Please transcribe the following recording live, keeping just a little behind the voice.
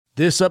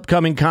This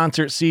upcoming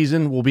concert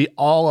season will be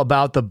all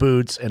about the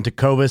boots, and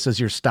Tecovas is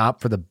your stop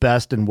for the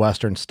best in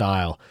Western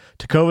style.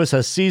 Tecovas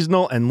has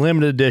seasonal and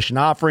limited edition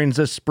offerings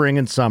this spring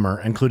and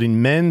summer,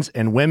 including men's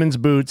and women's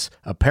boots,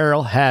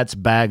 apparel, hats,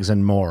 bags,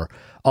 and more.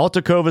 All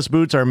Tecovas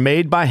boots are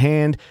made by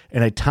hand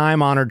in a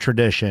time-honored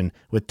tradition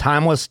with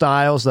timeless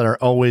styles that are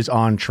always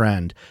on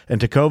trend. And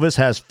Tecovas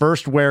has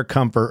first wear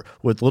comfort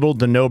with little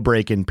to no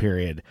break-in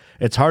period.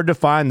 It's hard to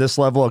find this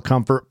level of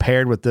comfort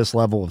paired with this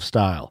level of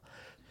style.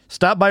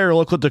 Stop by your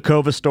local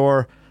Tecovas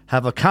store,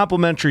 have a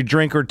complimentary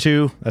drink or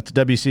two, that's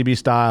WCB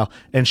style,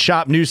 and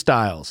shop new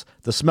styles.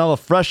 The smell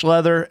of fresh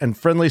leather and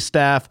friendly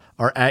staff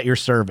are at your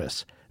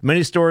service.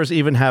 Many stores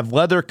even have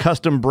leather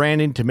custom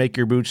branding to make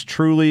your boots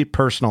truly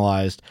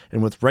personalized.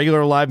 And with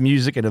regular live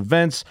music and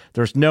events,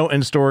 there's no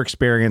in-store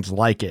experience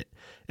like it.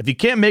 If you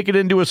can't make it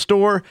into a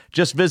store,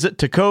 just visit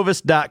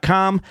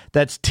tecovas.com.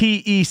 That's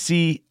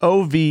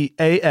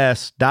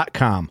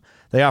TECOVAS.com.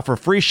 They offer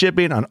free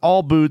shipping on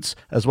all boots,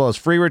 as well as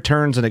free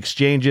returns and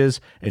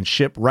exchanges, and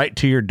ship right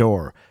to your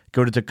door.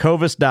 Go to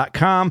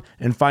tecovas.com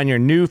and find your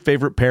new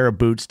favorite pair of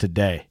boots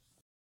today.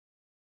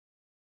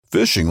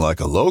 Fishing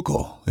like a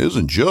local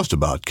isn't just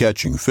about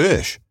catching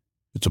fish.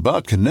 It's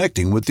about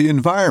connecting with the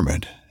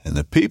environment and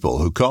the people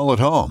who call it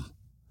home.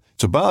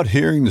 It's about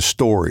hearing the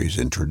stories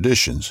and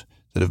traditions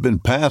that have been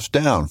passed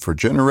down for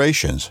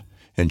generations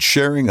and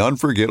sharing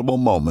unforgettable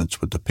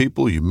moments with the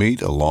people you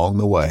meet along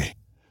the way.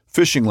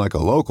 Fishing like a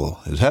local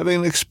is having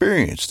an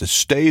experience that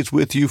stays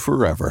with you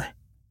forever.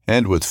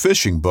 And with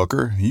Fishing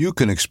Booker, you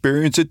can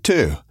experience it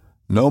too,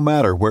 no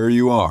matter where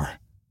you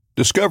are.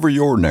 Discover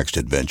your next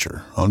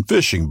adventure on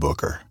Fishing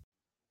Booker.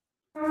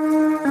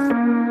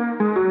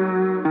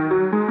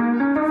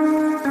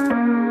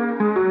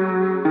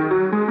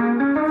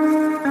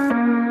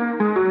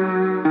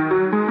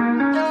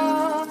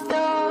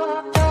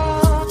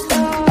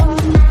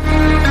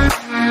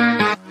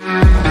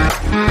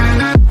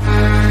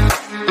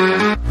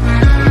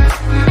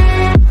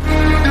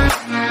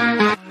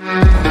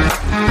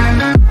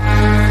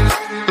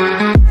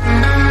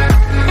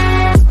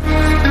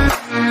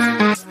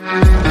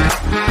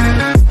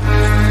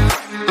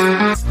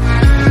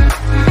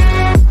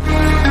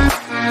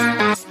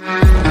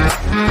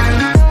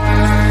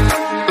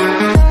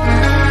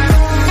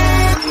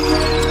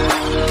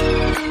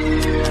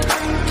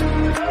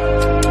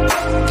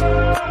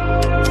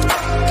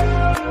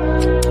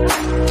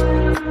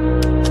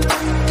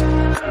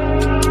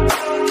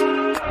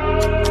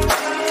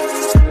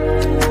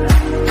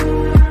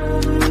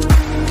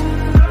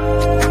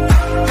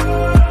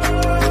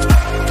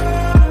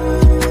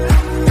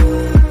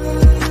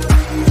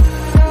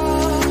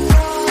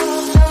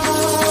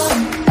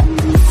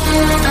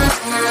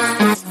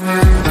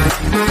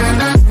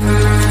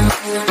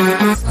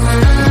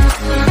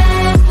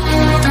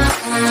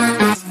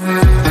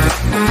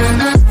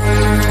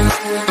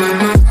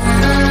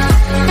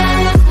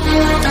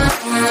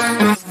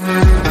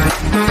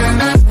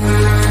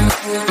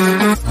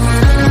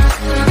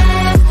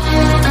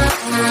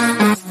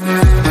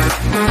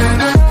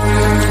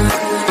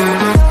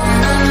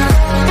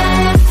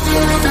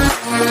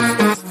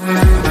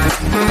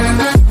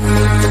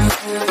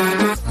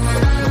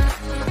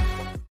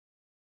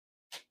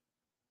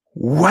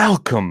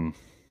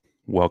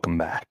 Welcome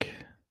back.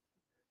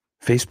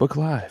 Facebook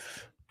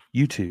Live,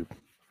 YouTube,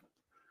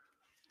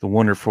 the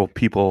wonderful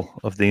people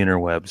of the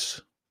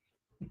interwebs.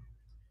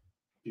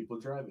 People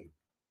driving.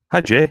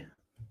 Hi, Jay.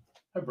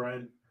 Hi,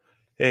 Brian.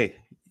 Hey,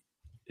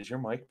 is your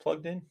mic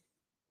plugged in?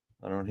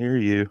 I don't hear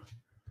you.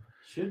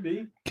 Should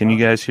be. Can you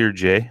guys hear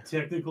Jay?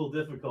 Technical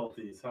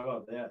difficulties. How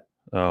about that?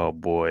 Oh,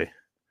 boy.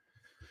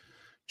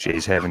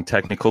 Jay's having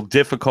technical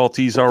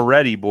difficulties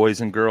already, boys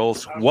and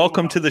girls.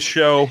 Welcome to the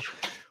show.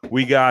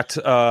 We got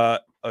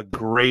a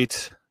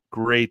great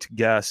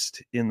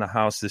guest in the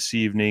house this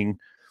evening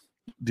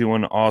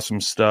doing awesome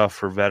stuff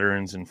for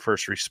veterans and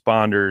first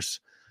responders.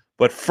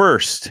 But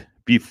first,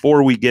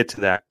 before we get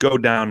to that, go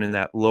down in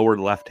that lower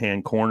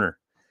left-hand corner.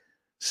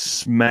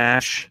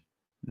 Smash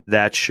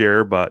that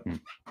share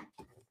button.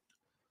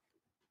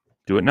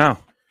 Do it now.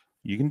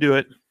 You can do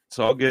it. It's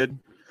all good.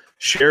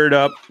 Share it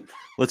up.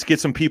 Let's get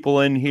some people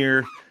in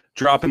here.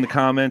 Drop in the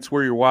comments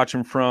where you're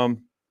watching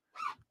from,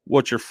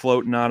 what you're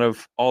floating out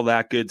of, all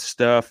that good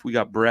stuff. We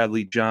got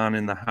Bradley John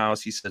in the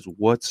house. He says,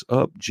 "What's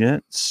up,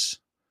 gents?"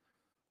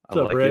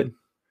 What's up, Brad?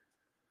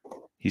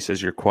 He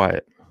says you're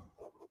quiet.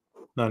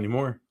 Not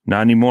anymore.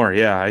 Not anymore.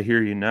 Yeah, I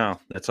hear you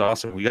now. That's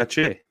awesome. We got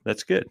Jay.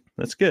 That's good.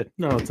 That's good.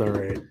 No, it's all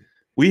right.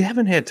 We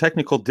haven't had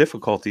technical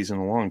difficulties in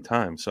a long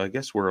time, so I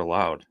guess we're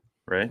allowed,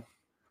 right?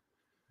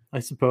 I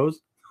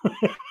suppose.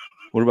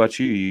 What about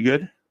you? You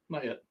good?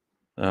 Not yet.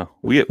 Oh,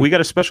 we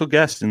got a special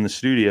guest in the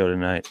studio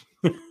tonight.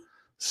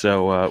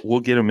 So we'll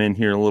get him in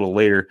here a little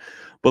later.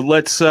 But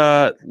let's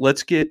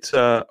get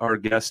our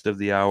guest of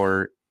the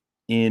hour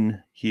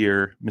in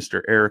here,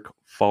 Mr. Eric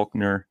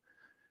Faulkner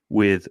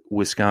with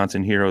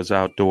Wisconsin Heroes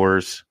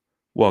Outdoors.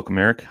 Welcome,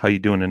 Eric. How you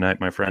doing tonight,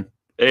 my friend?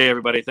 Hey,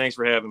 everybody. Thanks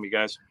for having me,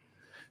 guys.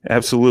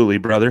 Absolutely,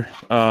 brother.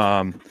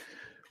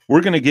 We're we're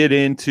going to get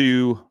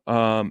into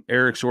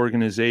Eric's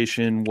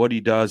organization, what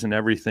he does and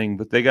everything,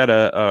 but they got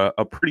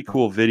a pretty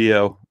cool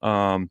video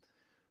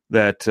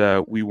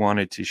that we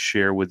wanted to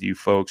share with you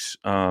folks,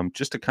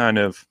 just to kind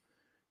of,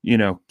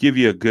 give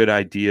you a good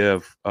idea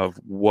of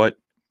what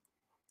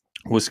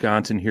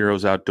Wisconsin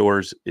Heroes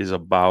Outdoors is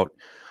about.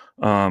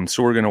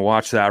 So we're going to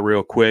watch that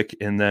real quick,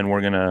 and then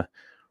we're going to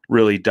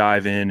really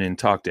dive in and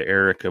talk to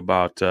Eric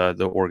about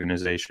the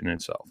organization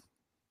itself.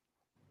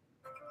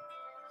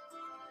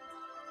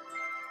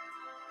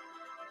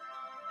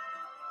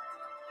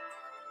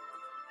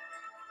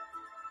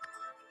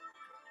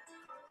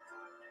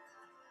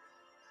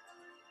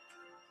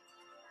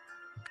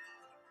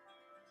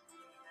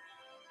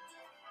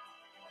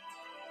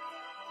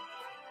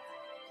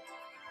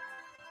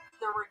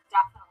 There were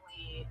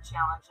definitely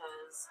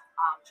challenges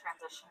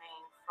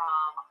transitioning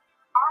from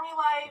Army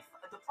life,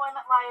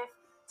 deployment life,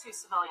 to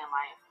civilian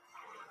life.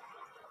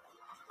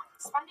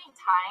 Spending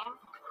time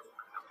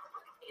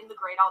in the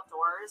great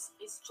outdoors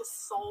is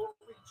just so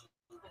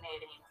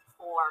rejuvenating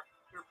for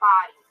your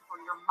body, for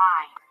your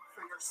mind,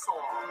 for your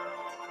soul.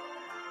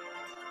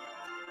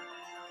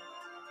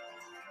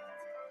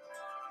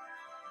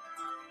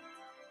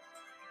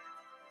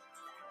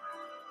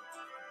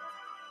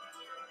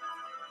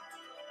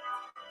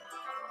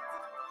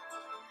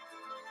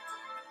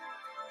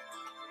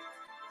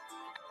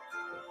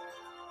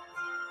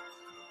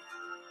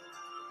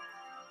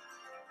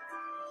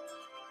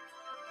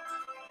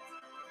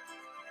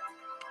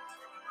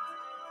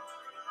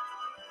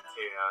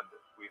 And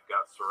we've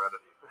got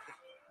serenity.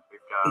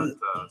 We've got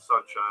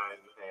sunshine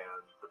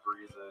and the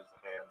breezes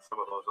and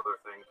some of those other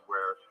things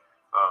where,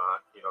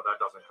 that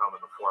doesn't come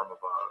in the form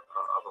of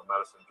a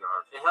medicine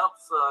jar. It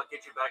helps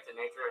get you back to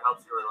nature. It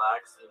helps you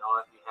relax. If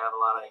you have a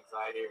lot of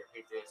anxiety or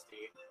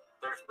PTSD,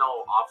 there's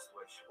no off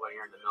switch when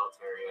you're in the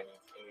military and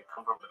you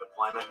come from a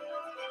deployment.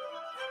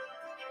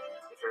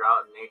 If you're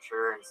out in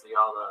nature and see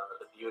all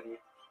the beauty,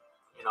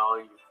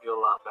 you feel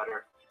a lot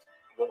better.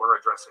 What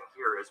we're addressing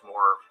here is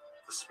more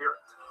the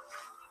spirit.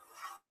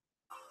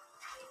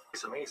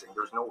 It's amazing.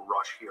 There's no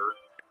rush here,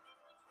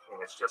 and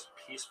it's just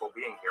peaceful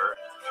being here.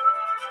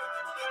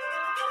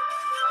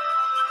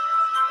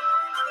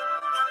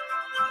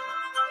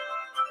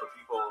 For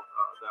people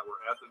that were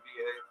at the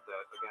VA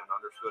that, again,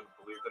 understood and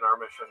believed in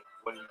our mission,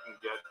 when you can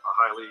get a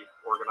highly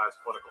organized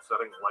clinical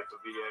setting like the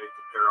VA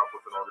to pair up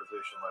with an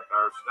organization like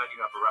ours, then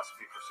you have a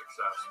recipe for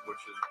success,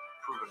 which is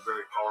proven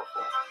very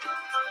powerful.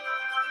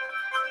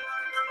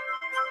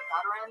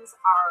 Veterans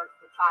are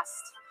the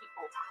best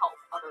people to help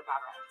other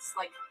veterans.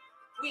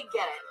 We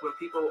get it. When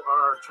people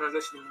are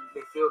transitioning,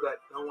 they feel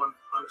that no one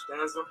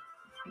understands them.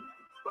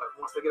 But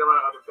once they get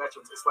around other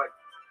veterans, it's like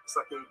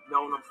they've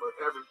known them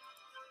forever.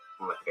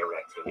 One of my favorite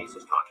activities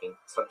is talking.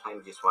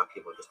 Sometimes you just want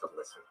people just to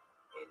listen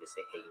and just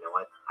say, hey, you know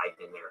what? I've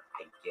been there.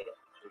 I get it.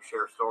 We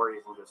share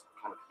stories and just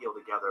kind of heal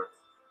together.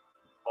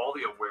 All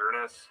the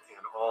awareness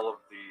and all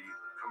of the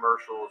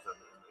commercials and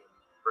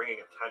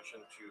bringing attention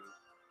to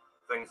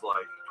things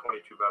like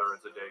 22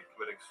 veterans a day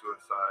committing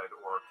suicide,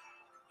 or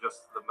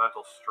just the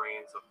mental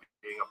strains of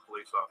being a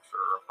police officer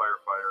or a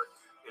firefighter,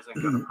 isn't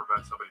going to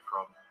prevent somebody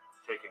from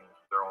taking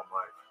their own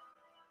life.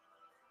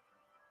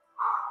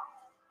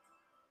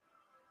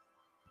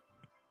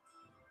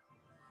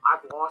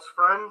 I've lost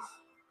friends.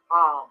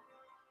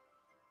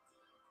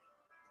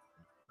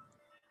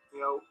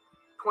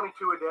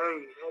 22 a day,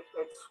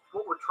 it's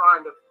what we're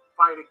trying to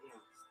fight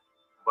against.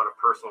 But a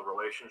personal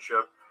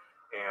relationship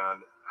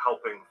and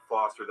helping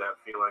foster that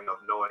feeling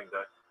of knowing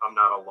that I'm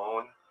not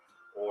alone,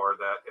 or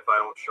that if I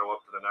don't show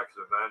up to the next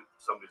event,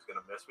 somebody's going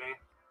to miss me.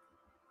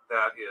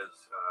 That is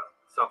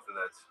something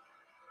that's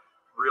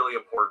really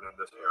important in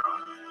this era.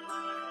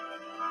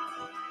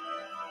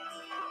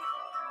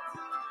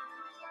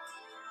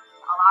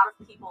 A lot of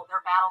people,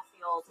 their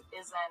battlefield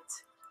isn't,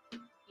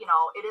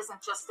 it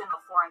isn't just in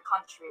the foreign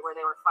country where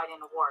they were fighting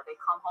a war. They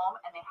come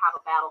home and they have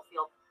a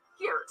battlefield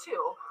here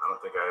too. I don't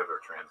think I ever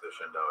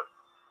transitioned out.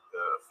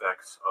 The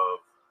effects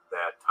of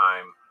that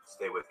time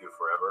stay with you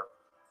forever.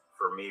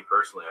 For me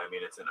personally,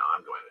 it's an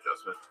ongoing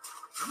adjustment.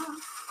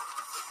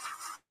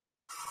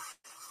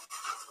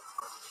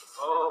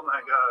 Oh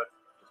my God.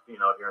 Just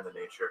being out here in the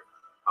nature,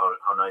 how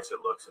nice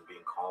it looks, and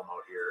being calm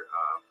out here.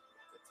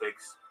 It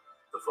takes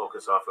the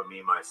focus off of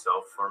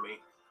myself for me.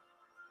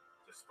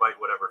 Despite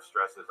whatever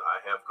stresses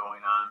I have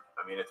going on,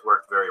 it's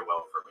worked very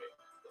well for me.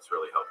 It's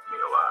really helped me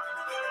a lot.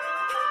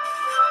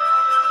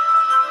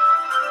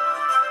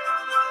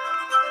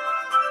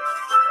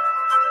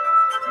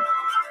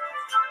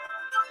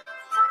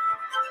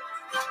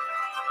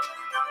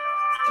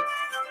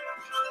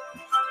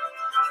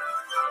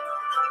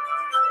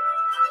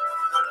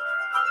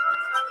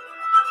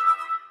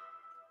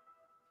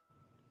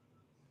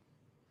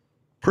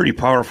 Pretty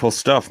powerful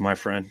stuff, my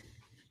friend.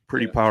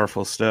 Pretty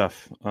powerful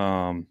stuff.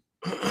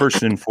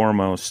 First and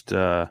foremost,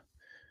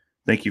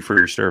 thank you for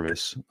your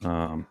service.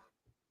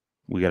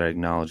 We got to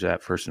acknowledge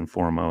that first and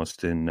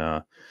foremost, and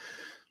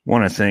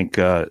want to thank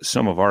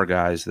some of our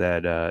guys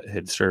that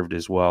had served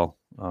as well.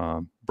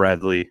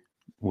 Bradley,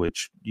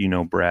 which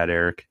Brad,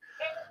 Eric,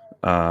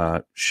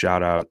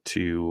 Shout out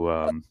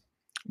to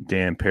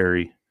Dan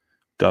Perry,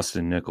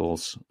 Dustin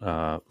Nichols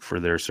for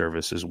their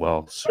service as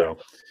well. So,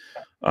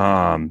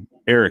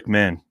 Eric,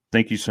 man,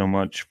 thank you so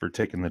much for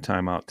taking the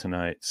time out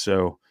tonight.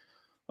 So,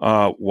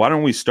 why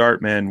don't we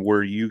start, man,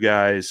 where you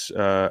guys,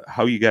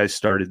 how you guys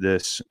started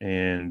this,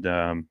 and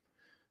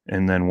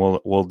then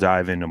we'll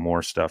dive into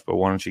more stuff. But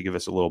why don't you give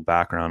us a little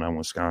background on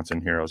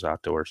Wisconsin Heroes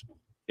Outdoors?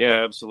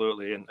 Yeah,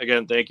 absolutely. And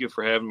again, thank you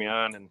for having me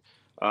on,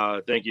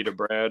 and thank you to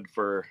Brad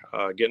for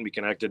getting me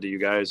connected to you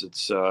guys.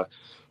 It's an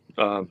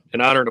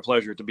honor and a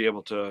pleasure to be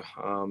able to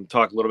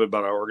talk a little bit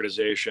about our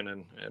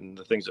organization and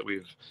the things that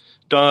we've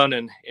done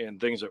and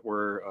things that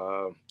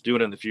we're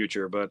doing in the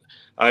future. But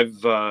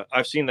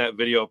I've seen that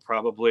video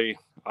probably,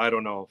 I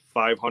don't know,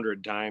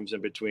 500 times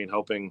in between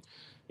helping,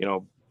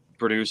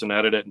 produce and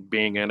edit it and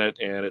being in it,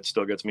 and it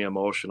still gets me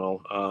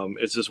emotional.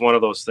 It's just one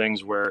of those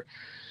things where,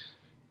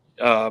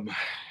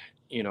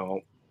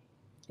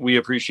 we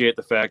appreciate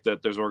the fact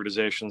that there's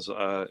organizations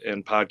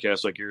and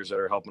podcasts like yours that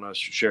are helping us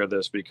share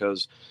this,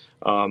 because,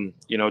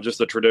 just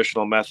the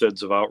traditional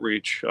methods of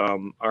outreach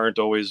aren't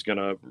always going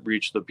to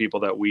reach the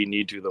people that we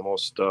need to the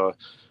most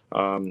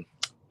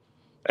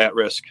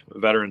at-risk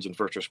veterans and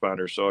first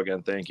responders. So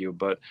again, thank you.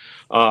 But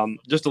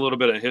just a little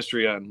bit of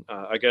history on,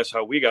 I guess,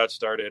 how we got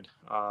started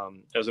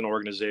as an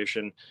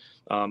organization.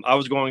 I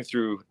was going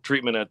through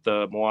treatment at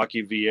the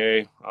Milwaukee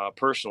VA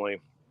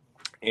personally.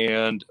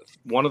 And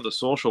one of the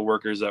social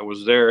workers that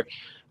was there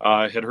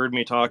had heard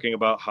me talking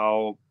about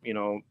how,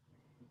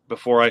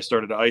 before I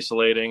started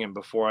isolating and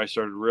before I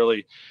started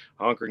really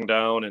hunkering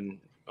down and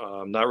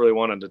not really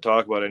wanting to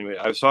talk about it anyway,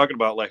 I was talking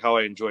about like how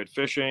I enjoyed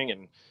fishing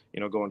and,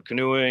 going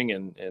canoeing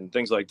and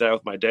things like that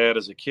with my dad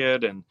as a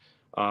kid. And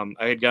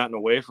I had gotten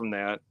away from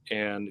that.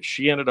 And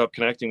she ended up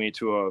connecting me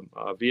to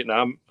a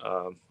Vietnam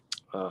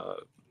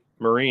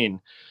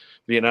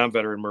Vietnam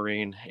veteran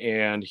Marine.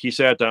 And he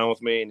sat down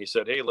with me and he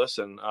said, "Hey,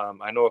 listen,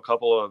 I know a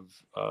couple of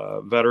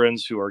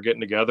veterans who are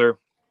getting together.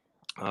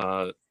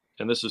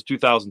 And this is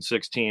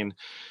 2016.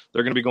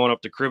 They're going to be going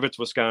up to Crivets,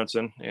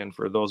 Wisconsin. And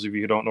for those of you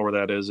who don't know where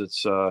that is,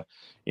 it's,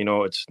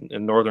 it's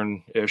in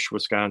northern-ish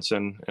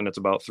Wisconsin, and it's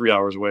about 3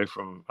 hours away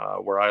from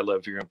where I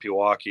live here in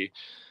Pewaukee."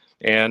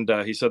 And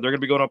he said they're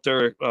going to be going up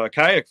there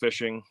kayak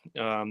fishing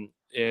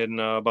in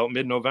about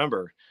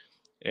mid-November.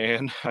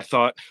 And I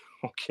thought,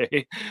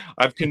 okay,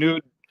 I've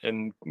canoed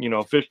and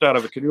fished out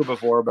of a canoe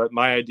before, but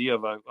my idea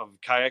of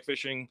kayak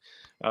fishing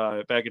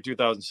back in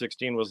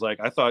 2016 was like,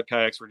 I thought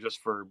kayaks were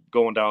just for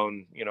going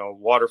down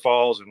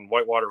waterfalls and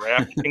whitewater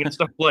rafting and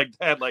stuff like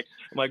that. Like,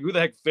 I'm like, who the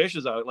heck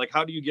fishes out? Like,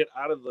 how do you get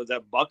out of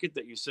that bucket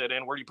that you sit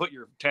in? Where do you put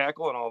your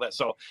tackle and all that?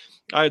 So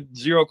I had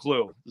zero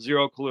clue.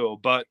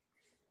 But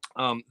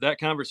that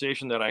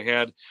conversation that I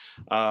had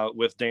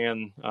with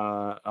Dan,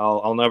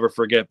 I'll never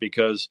forget,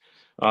 because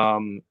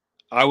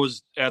I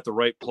was at the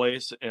right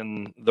place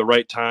and the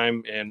right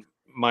time, and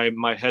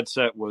my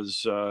headset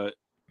was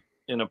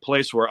in a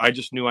place where I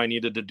just knew I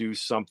needed to do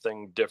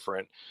something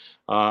different.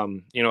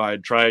 I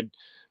had tried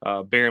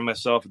burying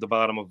myself at the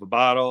bottom of a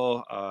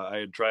bottle. I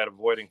had tried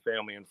avoiding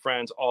family and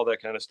friends, all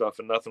that kind of stuff,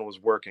 and nothing was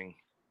working.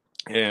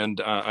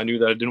 And I knew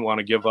that I didn't want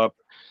to give up.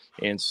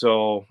 And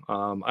so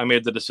I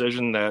made the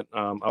decision that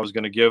I was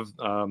going to give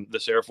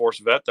this Air Force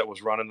vet that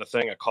was running the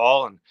thing a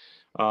call and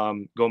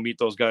go meet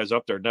those guys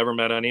up there. Never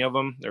met any of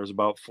them. There was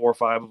about 4 or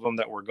 5 of them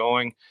that were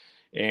going,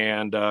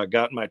 and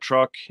got in my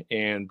truck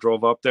and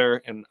drove up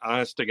there. And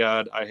honest to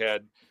God, I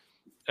had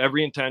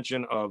every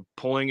intention of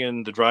pulling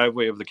in the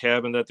driveway of the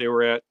cabin that they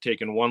were at,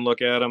 taking one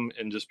look at them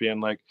and just being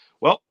like,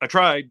 well, I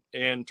tried,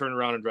 and turning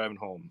around and driving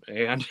home.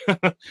 And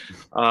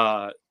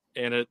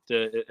and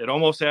it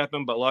almost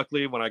happened, but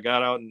luckily when I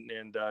got out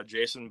and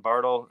Jason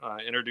Bartle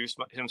introduced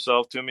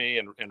himself to me,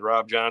 and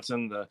Rob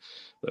Johnson, the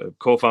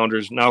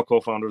co-founders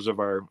of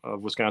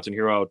Wisconsin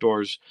Hero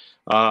Outdoors,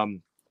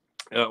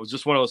 it was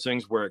just one of those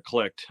things where it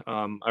clicked.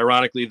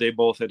 Ironically, they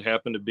both had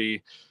happened to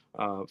be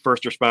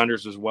first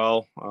responders as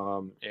well.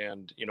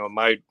 And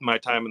my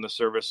time in the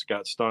service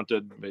got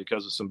stunted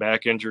because of some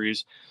back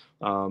injuries.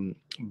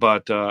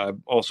 But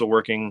I'm also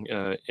working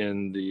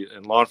in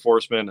law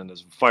enforcement and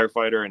as a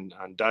firefighter and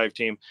on dive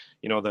team.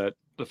 That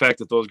the fact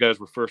that those guys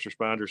were first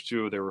responders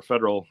too, they were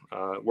federal,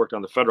 worked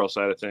on the federal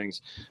side of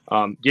things,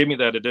 gave me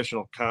that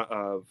additional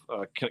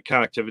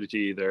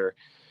connectivity there.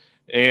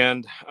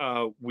 And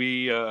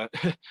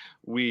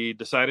we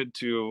decided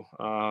to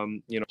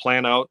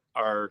plan out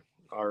our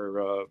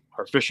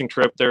fishing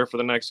trip there for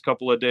the next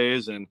couple of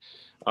days, and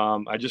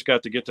I just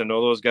got to get to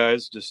know those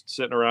guys just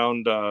sitting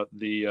around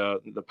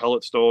the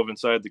pellet stove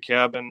inside the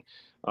cabin.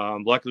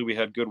 Luckily, we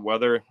had good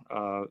weather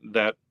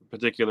that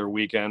particular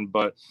weekend,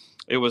 but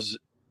it was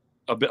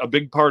a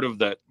big part of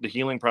the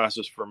healing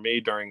process for me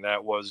during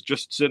that was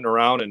just sitting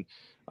around and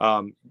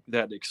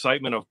that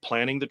excitement of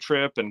planning the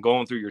trip and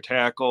going through your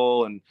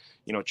tackle and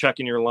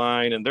checking your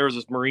line. And there was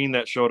this Marine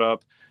that showed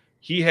up.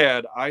 He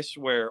had, I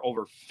swear,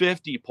 over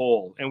 50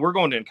 pole, and we're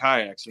going in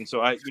kayaks. And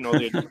so they told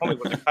me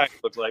what the kayak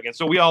looked like. And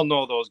so we all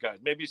know those guys.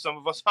 Maybe some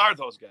of us are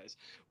those guys,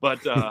 but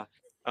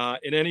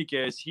In any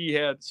case,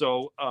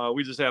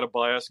 we just had a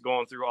blast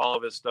going through all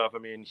of his stuff. I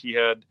mean, he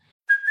had.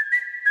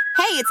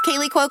 Hey, it's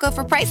Kaylee Cuoco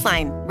for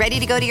Priceline. Ready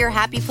to go to your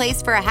happy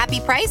place for a happy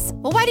price?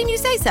 Well, why didn't you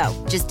say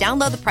so? Just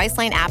download the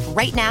Priceline app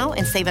right now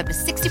and save up to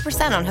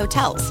 60% on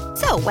hotels.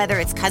 So whether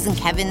it's Cousin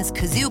Kevin's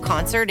Kazoo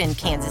Concert in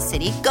Kansas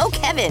City, go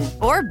Kevin,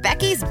 or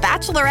Becky's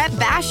Bachelorette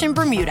Bash in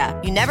Bermuda,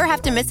 you never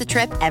have to miss a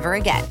trip ever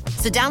again.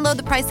 So download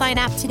the Priceline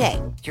app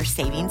today. Your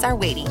savings are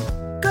waiting.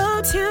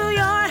 Go to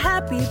your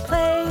happy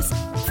place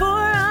for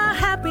a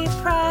happy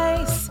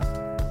price.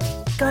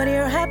 Go to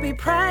your happy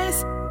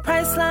price,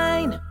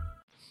 Priceline.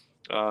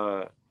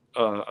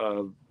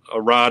 A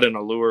rod and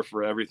a lure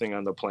for everything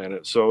on the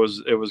planet. So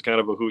it was kind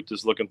of a hoot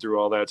just looking through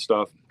all that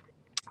stuff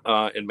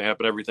and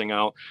mapping everything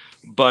out.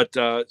 But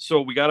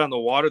so we got on the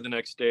water the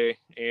next day,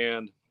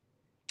 and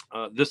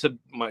this is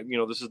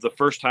the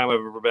first time I've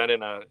ever been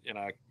in a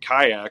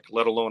kayak,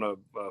 let alone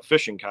a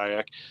fishing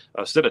kayak,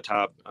 a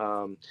sit-a-top.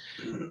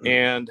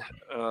 And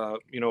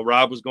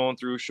Rob was going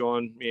through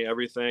showing me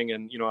everything,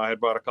 and I had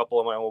brought a couple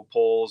of my old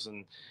poles,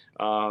 and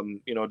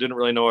didn't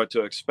really know what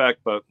to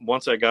expect. But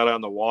once I got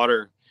on the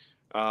water,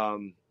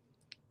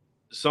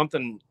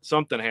 something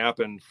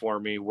happened for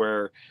me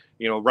where,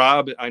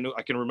 Rob, I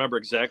can remember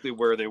exactly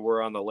where they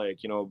were on the lake.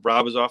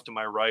 Rob was off to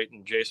my right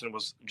and Jason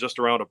was just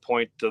around a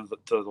point to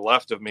the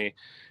left of me.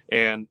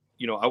 And,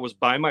 I was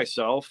by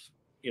myself.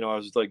 I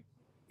was like,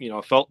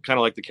 I felt kind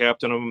of like the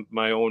captain of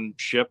my own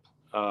ship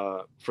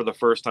for the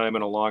first time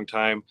in a long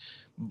time.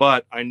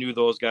 But I knew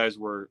those guys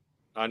were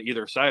on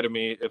either side of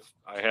me if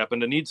I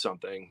happened to need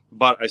something.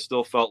 But I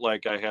still felt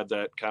like I had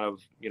that kind of,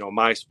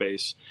 my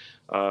space,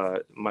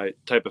 my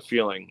type of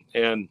feeling.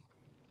 And,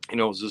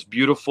 it was this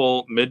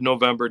beautiful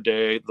mid-November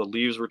day. The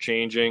leaves were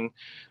changing.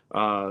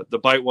 The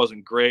bite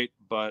wasn't great,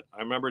 but I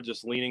remember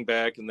just leaning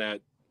back in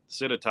that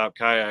sit-a-top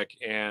kayak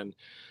and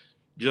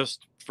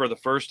just for the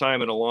first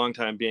time in a long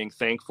time being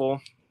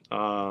thankful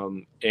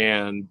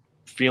and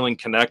feeling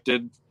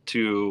connected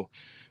to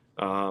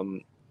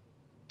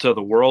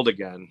the world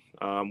again,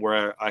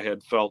 where I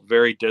had felt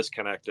very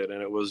disconnected.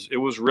 And it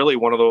was really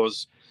one of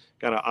those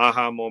kind of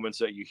aha moments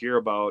that you hear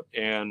about,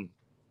 and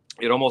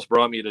it almost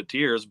brought me to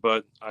tears,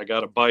 but I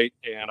got a bite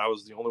and I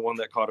was the only one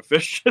that caught a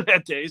fish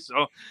that day.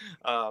 So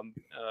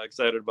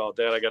excited about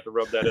that. I got to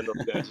rub that into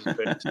the guys'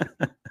 face.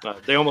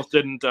 They almost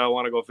didn't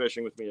want to go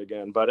fishing with me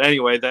again, but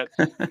anyway, that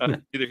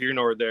neither here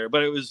nor there.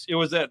 But it was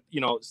that,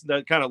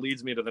 that kind of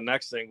leads me to the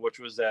next thing, which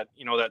was that,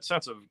 that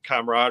sense of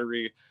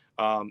camaraderie.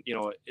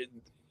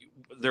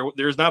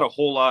 There's not a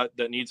whole lot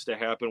that needs to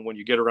happen when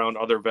you get around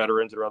other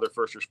veterans or other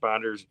first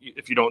responders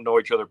if you don't know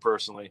each other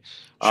personally.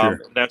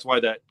 Sure. That's why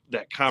that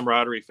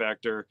camaraderie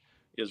factor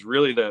is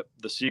really the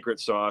secret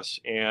sauce.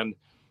 And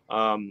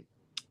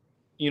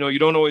you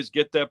don't always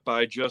get that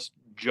by just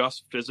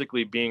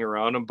physically being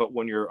around them, but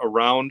when you're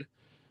around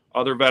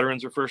other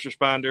veterans or first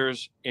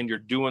responders and you're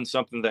doing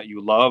something that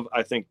you love,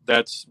 I think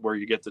that's where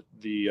you get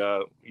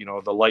the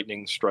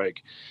lightning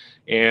strike.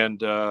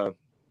 And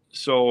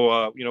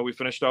So, we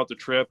finished out the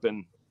trip,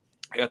 and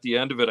at the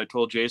end of it, I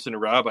told Jason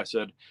and Rob, I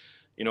said,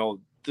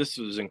 this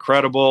was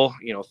incredible,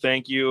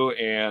 thank you.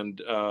 And,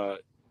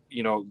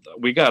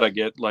 we got to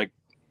get like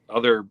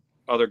other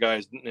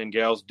guys and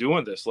gals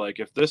doing this. Like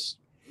if this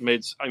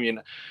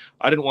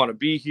I didn't want to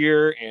be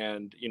here,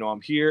 and,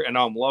 I'm here and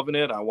now I'm loving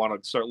it. I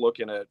want to start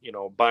looking at,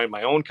 buying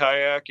my own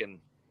kayak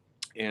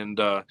and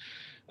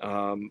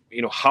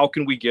how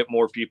can we get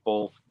more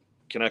people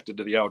connected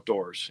to the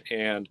outdoors?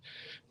 And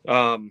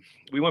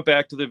we went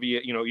back to the VA,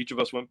 each of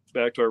us went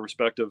back to our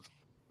respective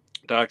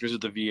doctors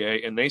at the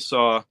VA, and they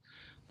saw,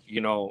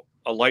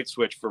 a light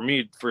switch for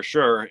me for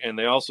sure. And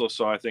they also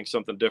saw, I think,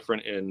 something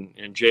different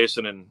in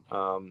Jason and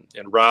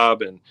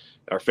Rob, and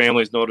our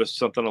families noticed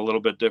something a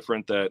little bit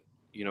different, that,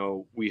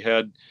 we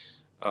had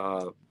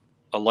a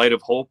light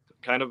of hope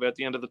kind of at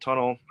the end of the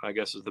tunnel, I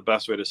guess is the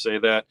best way to say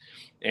that.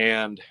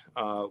 And,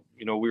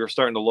 we were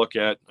starting to look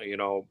at,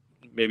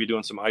 maybe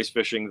doing some ice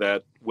fishing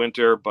that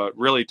winter, but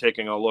really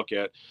taking a look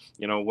at,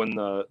 when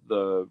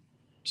the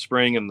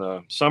spring and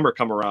the summer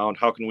come around,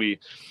 how can we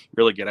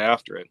really get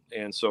after it?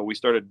 And so we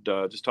started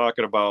just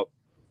talking about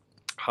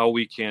how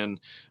we can,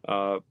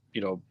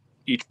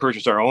 each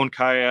purchase our own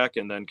kayak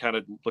and then kind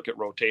of look at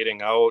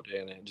rotating out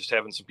and just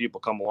having some people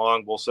come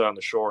along. We'll sit on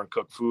the shore and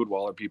cook food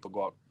while other people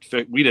go out.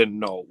 We didn't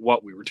know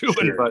what we were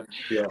doing,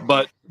 Sure.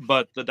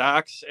 but the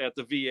docs at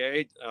the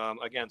VA,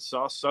 again,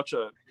 saw such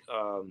a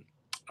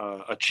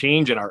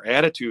change in our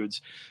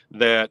attitudes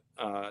that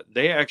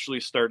they actually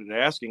started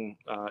asking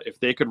if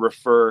they could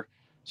refer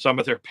some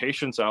of their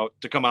patients out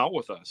to come out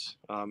with us,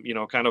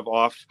 kind of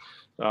off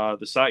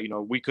the site.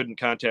 We couldn't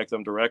contact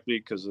them directly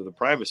because of the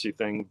privacy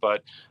thing,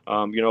 but,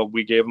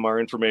 we gave them our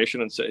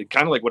information and said,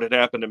 kind of like what had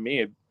happened to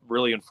me,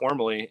 really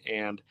informally.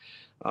 And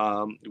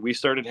we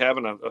started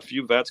having a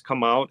few vets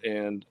come out,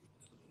 and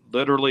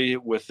literally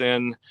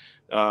within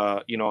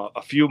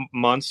a few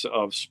months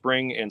of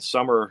spring and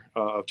summer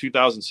of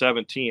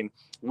 2017,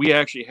 we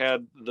actually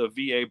had the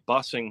VA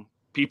busing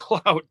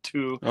people out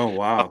to Oh,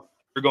 wow.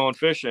 were going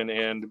fishing,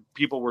 and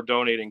people were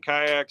donating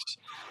kayaks,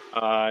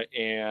 or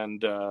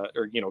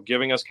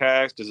giving us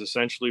kayaks, because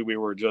essentially we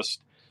were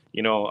just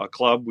a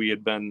club. We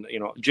had been,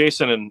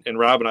 Jason and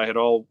Rob and I had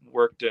all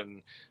worked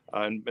in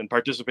and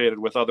participated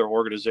with other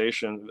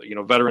organizations,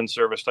 veteran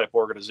service type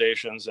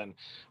organizations, and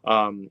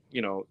a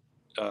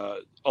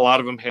lot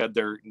of them had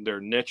their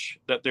niche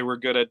that they were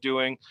good at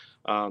doing,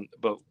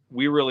 but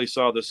we really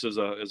saw this as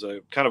a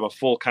kind of a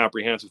full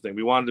comprehensive thing.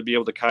 We wanted to be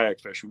able to kayak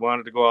fish. We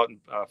wanted to go out and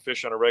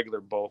fish on a regular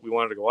boat. We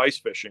wanted to go ice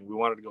fishing. We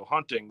wanted to go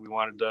hunting. We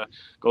wanted to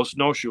go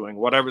snowshoeing,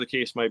 whatever the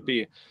case might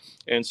be.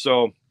 And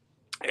so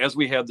as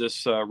we had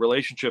this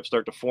relationship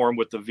start to form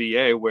with the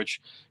VA, which,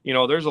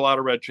 there's a lot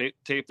of red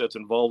tape that's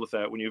involved with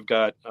that. When you've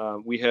got,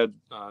 we had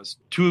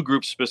two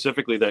groups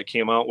specifically that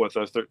came out with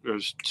us, or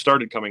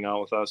started coming out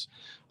with us.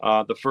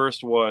 The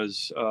first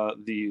was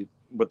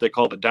what they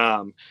call the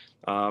DOM,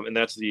 and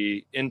that's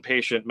the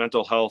Inpatient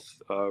Mental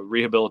Health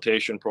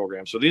Rehabilitation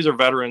Program. So these are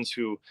veterans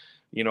who,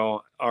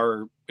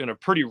 are in a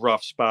pretty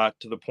rough spot,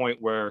 to the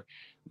point where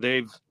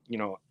they've,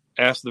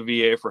 asked the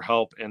VA for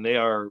help, and they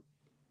are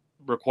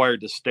required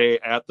to stay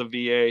at the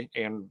VA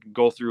and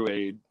go through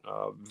a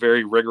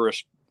very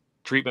rigorous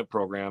treatment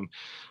program.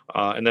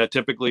 And that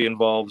typically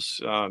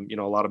involves, a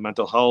lot of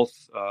mental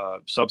health,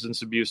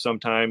 substance abuse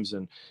sometimes,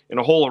 and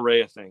a whole array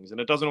of things. And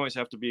it doesn't always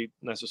have to be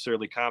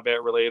necessarily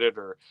combat related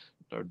or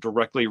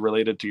directly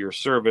related to your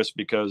service,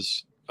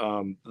 because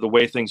the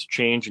way things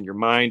change in your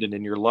mind and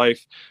in your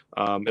life,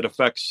 it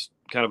affects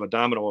kind of a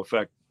domino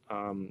effect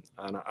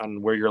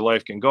on where your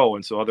life can go.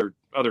 And so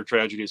other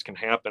tragedies can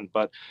happen.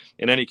 But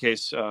in any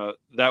case,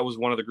 that was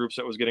one of the groups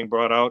that was getting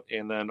brought out.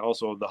 And then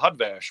also the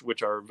HUD-VASH,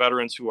 which are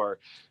veterans who are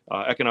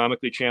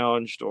economically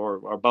challenged or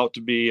are about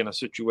to be in a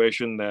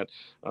situation that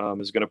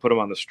is going to put them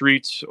on the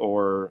streets,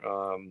 or,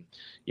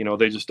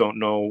 they just don't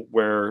know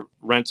where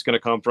rent's going to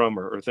come from,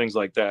 or things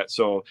like that.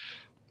 So,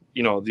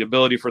 the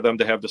ability for them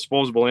to have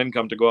disposable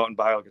income to go out and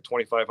buy like a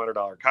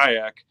 $2,500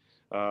 kayak,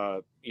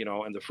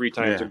 and the free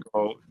time to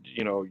go,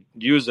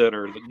 use it,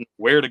 or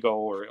where to go,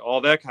 or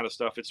all that kind of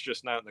stuff. It's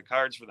just not in the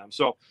cards for them.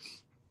 So,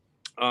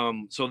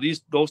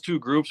 those two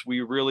groups,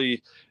 we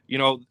really,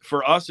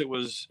 for us, it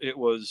was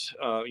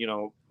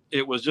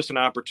just an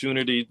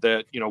opportunity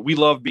that, we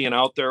love being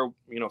out there,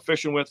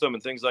 fishing with them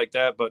and things like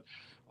that. But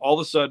all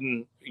of a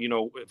sudden,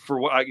 for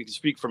what I can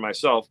speak for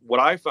myself, what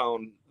I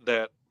found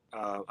that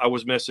I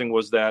was missing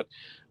was that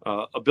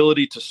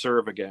ability to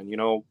serve again.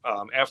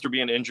 After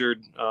being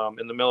injured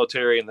in the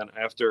military, and then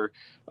after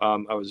I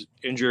was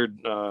injured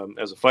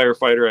as a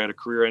firefighter, I had a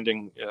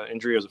career-ending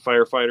injury as a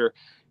firefighter.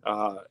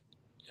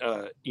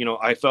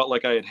 I felt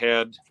like I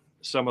had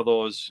some of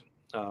those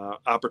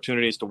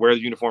opportunities to wear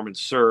the uniform and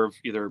serve,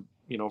 either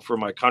for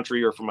my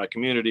country or for my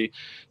community,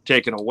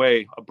 taken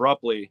away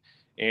abruptly.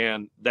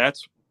 And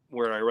that's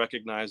where I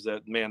recognized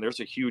that, man, there's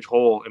a huge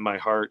hole in my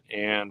heart,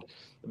 and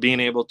being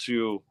able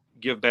to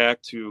give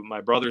back to my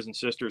brothers and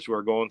sisters who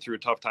are going through a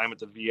tough time at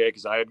the VA,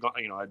 because I had gone,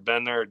 I'd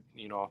been there,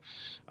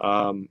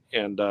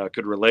 and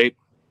could relate.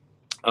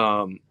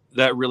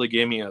 That really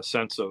gave me a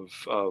sense of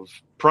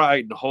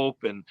pride and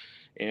hope and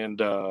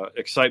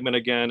excitement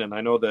again. And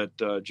I know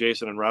that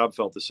Jason and Rob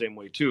felt the same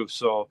way too.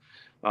 So,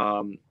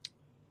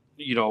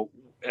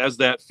 as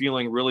that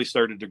feeling really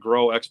started to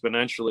grow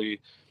exponentially,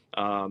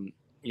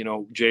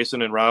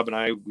 Jason and Rob and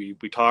I, we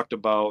talked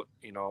about,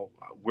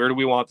 where do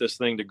we want this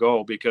thing to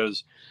go?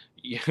 Because,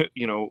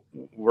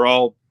 we're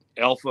all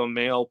alpha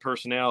male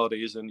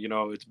personalities, and,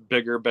 it's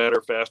bigger, better,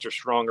 faster,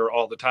 stronger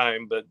all the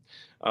time. But,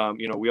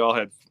 we all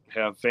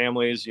have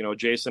families.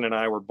 Jason and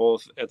I were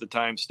both at the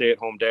time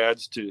stay-at-home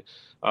dads to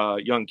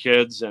young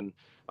kids. And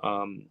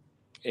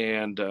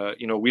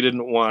we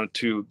didn't want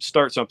to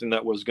start something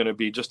that was going to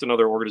be just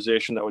another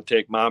organization that would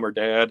take mom or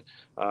dad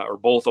or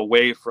both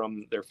away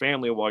from their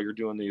family while you're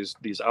doing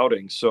these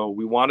outings. So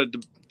we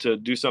wanted to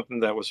do something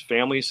that was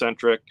family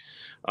centric,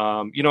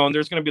 and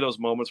there's going to be those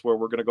moments where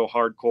we're going to go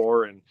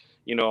hardcore and,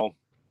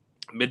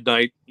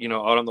 midnight,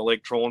 out on the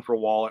lake trolling for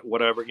walleye,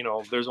 whatever,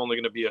 there's only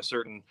going to be a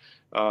certain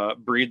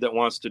breed that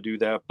wants to do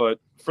that. But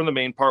for the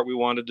main part, we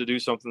wanted to do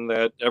something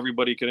that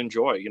everybody could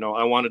enjoy.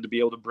 I wanted to be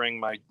able to bring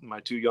my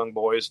two young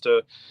boys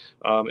to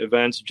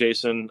events.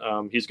 Jason,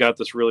 he's got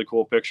this really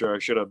cool picture. I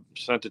should have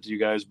sent it to you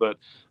guys, but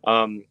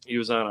he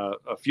was on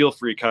a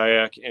feel-free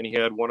kayak, and he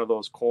had one of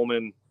those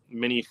Coleman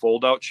mini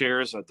fold-out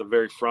chairs at the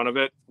very front of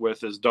it with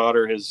his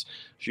daughter.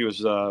 She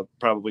was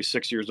probably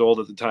 6 years old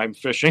at the time,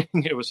 fishing.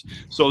 It was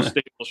so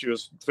stable. She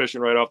was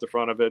fishing right off the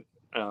front of it.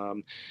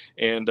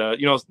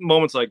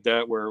 Moments like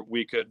that where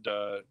we could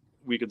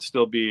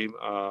still be,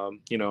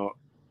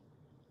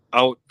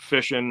 out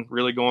fishing,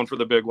 really going for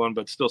the big one,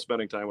 but still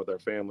spending time with our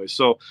families.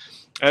 So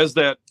as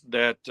that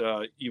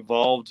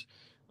evolved,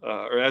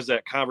 or as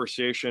that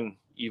conversation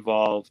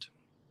evolved,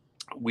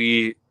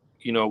 we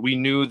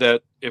knew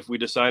that if we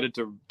decided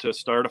to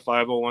start a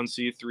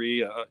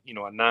 501c3, a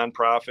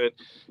nonprofit,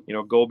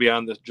 go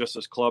beyond just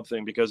this club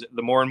thing, because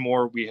the more and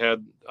more we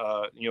had,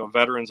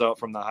 veterans out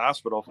from the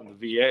hospital, from the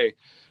VA,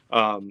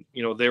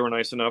 they were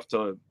nice enough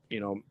to,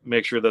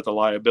 make sure that the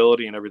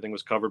liability and everything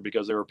was covered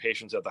because there were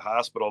patients at the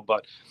hospital.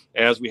 But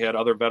as we had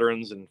other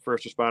veterans and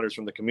first responders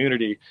from the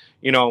community,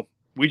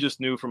 we just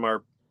knew from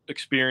our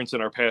experience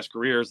in our past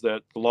careers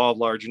that the law of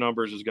large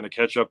numbers is going to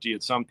catch up to you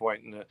at some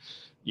point, and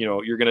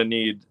you're going to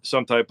need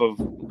some type of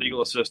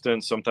legal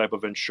assistance, some type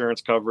of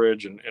insurance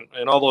coverage, and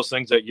all those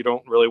things that you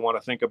don't really want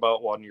to think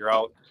about when you're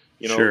out,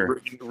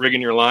 Sure. rigging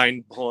your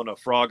line, pulling a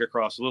frog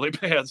across lily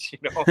pads,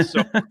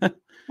 So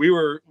we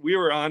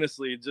were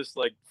honestly just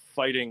like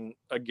fighting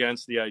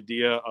against the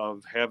idea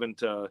of having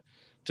to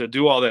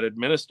do all that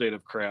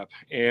administrative crap,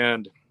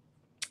 and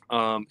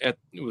it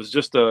was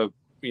just the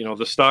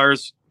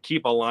stars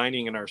keep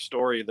aligning in our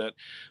story that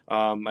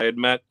I had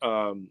met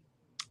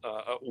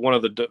one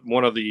of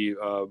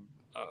the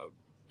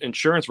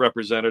insurance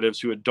representatives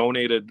who had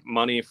donated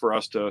money for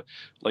us to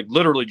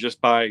literally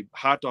just buy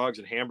hot dogs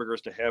and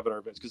hamburgers to have at our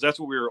events, because that's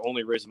what we were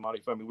only raising money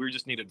for. I mean, we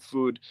just needed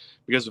food,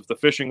 because if the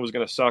fishing was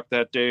going to suck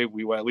that day,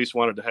 we at least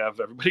wanted to have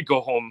everybody go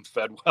home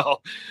fed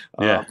well.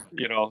 Yeah.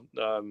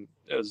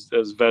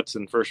 As vets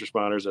and first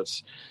responders,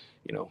 that's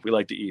we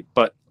like to eat,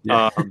 but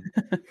Yeah.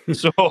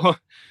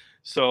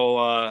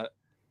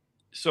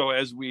 So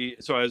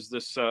as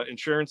this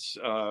insurance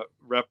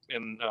rep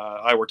and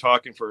I were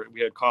talking, we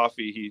had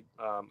coffee.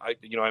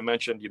 I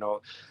mentioned,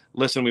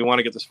 listen, we want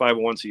to get this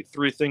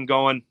 501c3 thing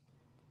going,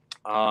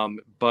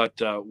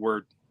 but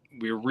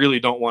we really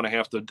don't want to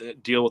have to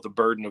deal with the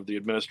burden of the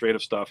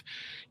administrative stuff.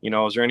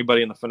 Is there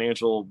anybody in the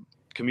financial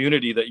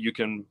community that you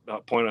can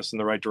point us in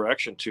the right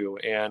direction to?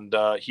 And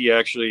he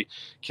actually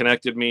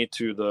connected me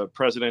to the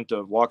president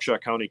of Waukesha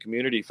County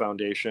Community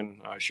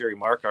Foundation, Shelly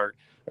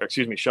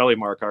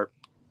Markart.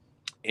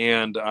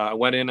 And I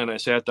went in and I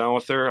sat down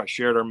with her. I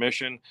shared our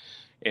mission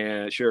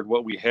and shared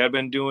what we had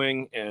been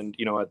doing. And,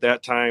 at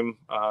that time,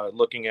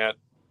 looking at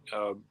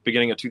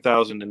beginning of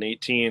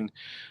 2018,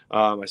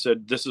 I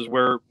said, this is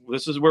where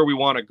we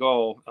want to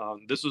go.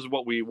 This is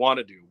what we want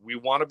to do. We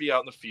want to be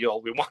out in the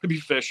field. We want to be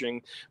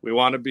fishing. We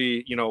want to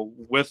be,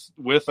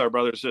 with our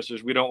brothers and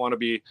sisters. We don't want to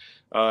be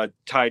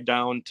tied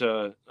down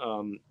to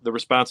the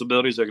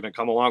responsibilities that are going to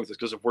come along with this.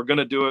 Because if we're going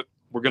to do it,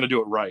 we're going to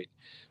do it right.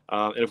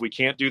 And if we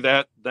can't do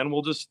that, then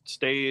we'll just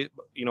stay,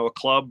 a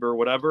club or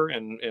whatever.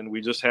 And we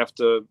just have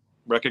to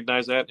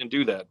recognize that and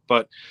do that.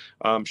 But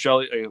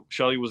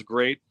Shelly was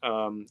great.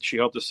 She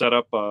helped us set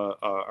up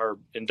our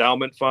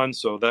endowment fund,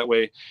 so that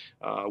way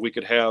we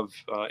could have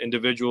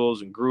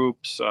individuals and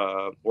groups,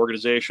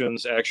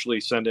 organizations actually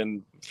send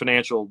in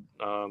financial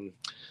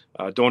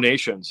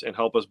donations and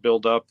help us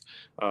build up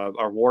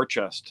our war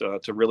chest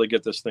to really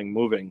get this thing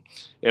moving.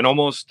 And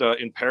almost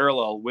in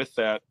parallel with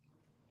that,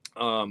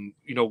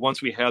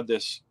 once we had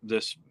this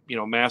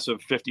massive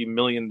 $50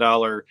 million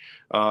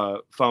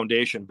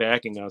foundation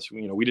backing us,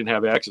 we didn't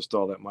have access to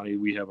all that money.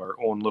 We have our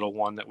own little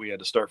one that we had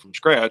to start from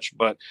scratch,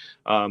 but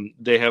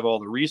they have all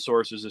the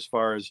resources as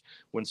far as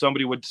when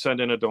somebody would send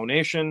in a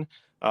donation,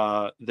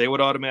 they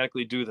would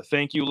automatically do the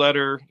thank you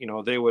letter.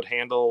 They would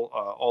handle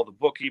all the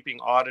bookkeeping,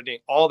 auditing,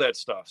 all that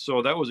stuff.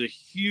 So that was a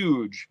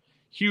huge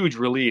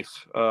relief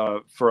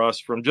for us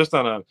from just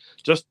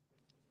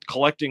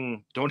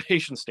collecting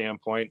donation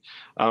standpoint,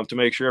 to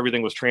make sure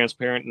everything was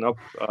transparent and up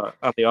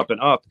on the up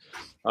and up.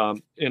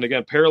 And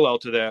again, parallel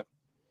to that,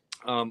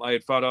 I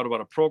had found out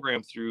about a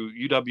program through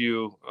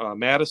UW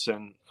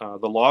Madison.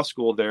 The law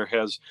school there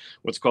has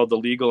what's called the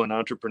Legal and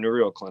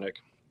Entrepreneurial Clinic.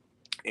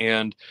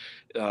 And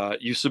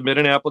you submit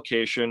an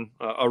application,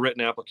 a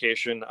written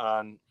application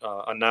on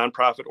a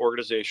nonprofit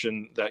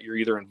organization that you're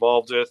either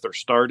involved with or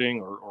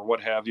starting or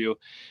what have you,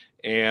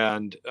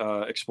 and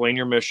explain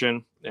your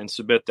mission and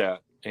submit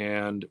that.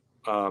 And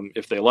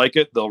if they like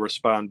it, they'll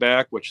respond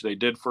back, which they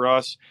did for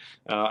us.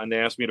 And they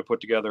asked me to put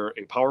together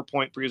a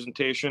PowerPoint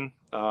presentation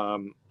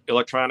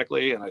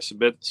electronically, and I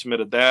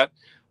submitted that.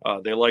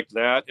 They liked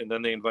that, and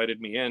then they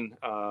invited me in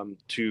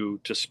to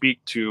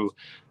speak to.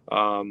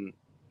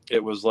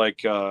 It was like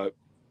kind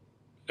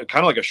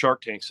of like a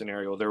Shark Tank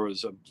scenario. There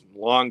was a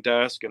long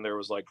desk, and there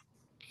was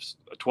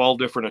 12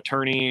 different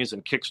attorneys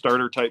and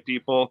Kickstarter type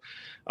people.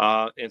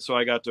 And so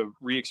I got to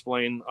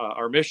re-explain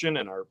our mission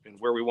and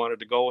where we wanted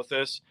to go with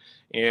this.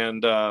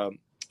 And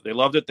they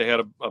loved it. They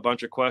had a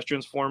bunch of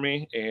questions for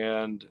me.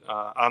 And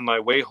on my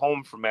way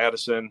home from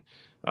Madison,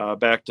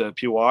 back to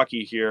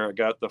Pewaukee here, I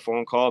got the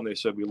phone call and they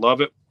said, we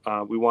love it.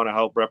 We want to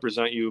help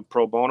represent you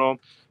pro bono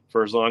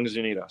for as long as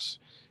you need us.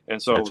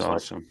 And so That's it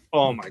was awesome.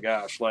 Oh my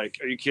gosh, are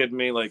you kidding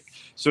me?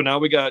 So now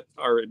we got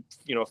our,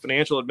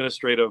 financial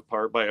administrative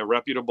part by a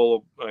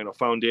reputable,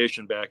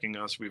 foundation backing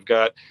us. We've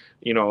got,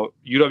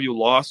 UW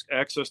Law,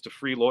 access to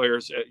free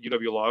lawyers at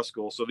UW Law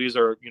School. So these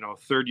are,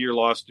 third year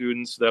law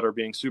students that are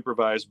being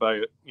supervised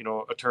by,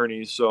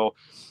 attorneys. So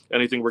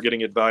anything we're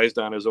getting advised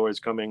on is always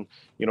coming,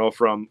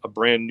 from a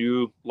brand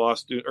new law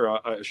student,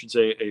 or I should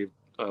say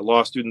a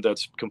law student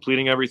that's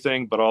completing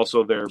everything, but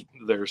also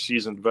their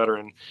seasoned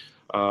veteran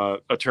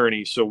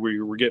attorney. So we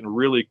were getting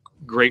really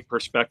great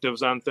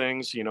perspectives on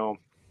things.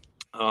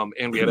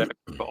 And we had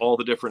access to all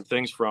the different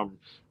things from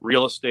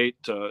real estate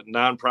to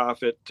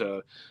nonprofit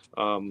to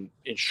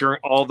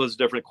insurance, all those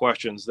different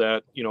questions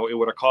that, you know, it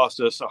would have cost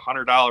us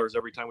 $100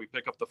 every time we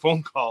pick up the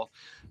phone call.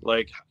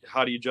 Like,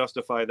 how do you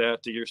justify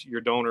that to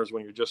your donors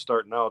when you're just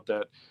starting out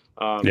that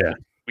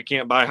we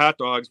can't buy hot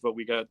dogs, but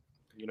we got,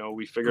 you know,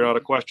 we figured out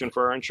a question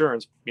for our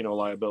insurance, you know,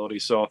 liability.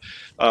 So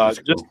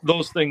just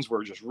those things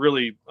were just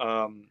really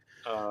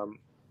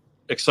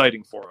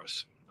exciting for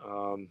us.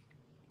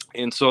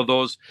 And so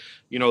those,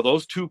 you know,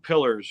 those two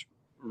pillars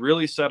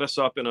really set us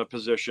up in a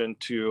position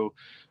to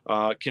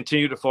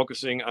continue to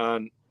focusing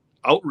on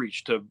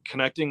outreach, to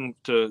connecting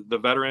to the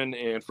veteran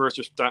and first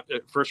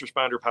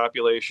responder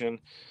population,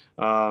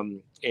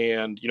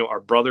 and, you know, our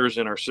brothers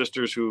and our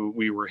sisters who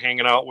we were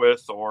hanging out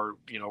with, or,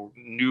 you know,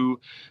 new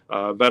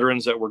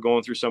veterans that were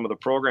going through some of the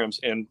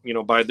programs. And, you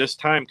know, by this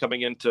time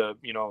coming into,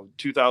 you know,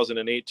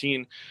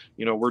 2018,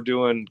 you know, we're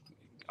doing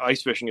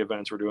ice fishing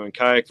events, we're doing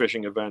kayak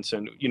fishing events,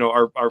 and, you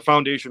know, our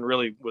foundation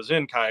really was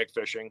in kayak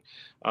fishing,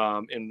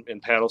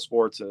 in paddle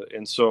sports,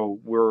 and so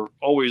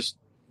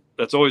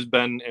that's always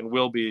been and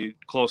will be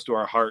close to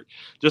our heart,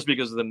 just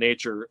because of the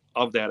nature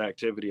of that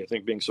activity. I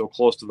think being so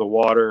close to the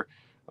water,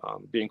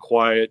 being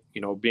quiet,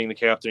 you know, being the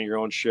captain of your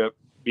own ship,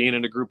 being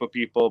in a group of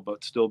people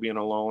but still being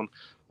alone,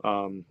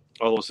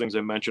 all those things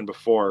I mentioned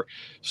before.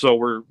 So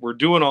we're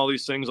doing all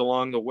these things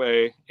along the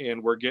way,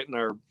 and we're getting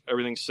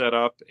everything set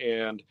up.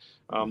 And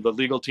the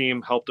legal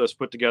team helped us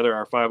put together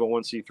our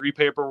 501c3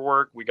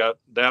 paperwork. We got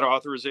that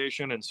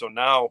authorization, and so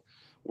now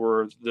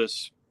we're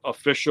this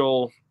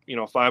official, you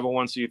know,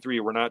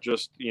 501c3. We're not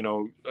just, you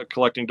know,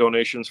 collecting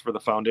donations for the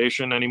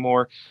foundation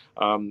anymore.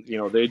 You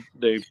know, they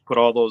put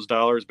all those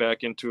dollars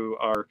back into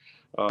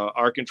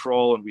our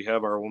control, and we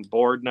have our own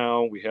board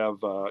now. We have,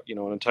 you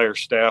know, an entire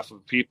staff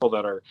of people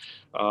that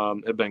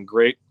have been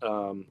great.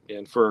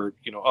 And for,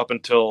 you know, up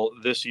until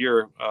this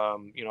year,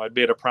 you know, I'd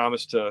made a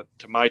promise to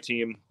my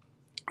team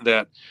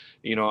that,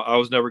 you know, I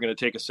was never going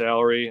to take a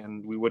salary,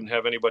 and we wouldn't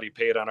have anybody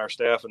paid on our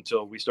staff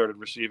until we started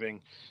receiving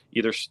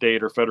either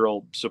state or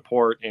federal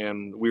support.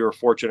 And we were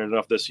fortunate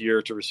enough this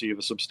year to receive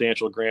a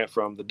substantial grant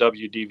from the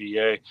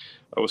WDVA,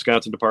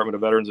 Wisconsin Department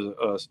of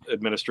Veterans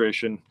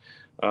Administration,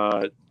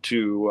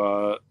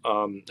 to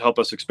help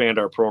us expand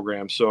our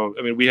program. So,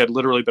 I mean, we had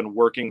literally been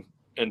working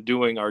and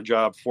doing our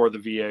job for the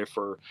VA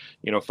for,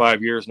 you know,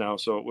 5 years now.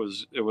 So it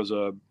was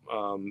a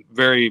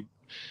very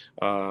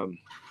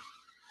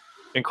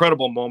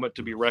incredible moment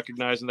to be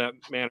recognized in that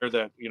manner,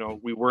 that, you know,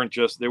 they weren't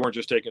just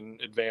taking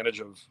advantage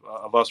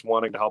of us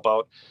wanting to help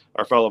out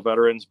our fellow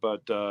veterans,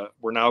 but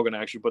we're now going to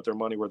actually put their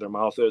money where their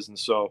mouth is. And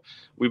so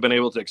we've been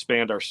able to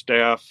expand our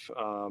staff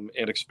and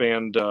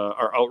expand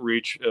our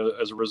outreach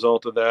as a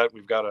result of that.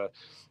 We've got a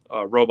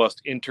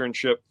robust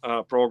internship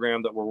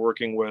program that we're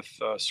working with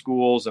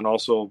schools and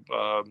also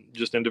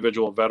just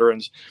individual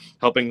veterans,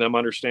 helping them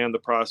understand the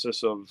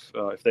process of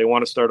if they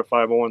want to start a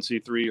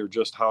 501c3, or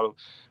just how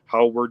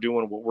we're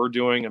doing what we're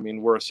doing. I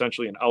mean, we're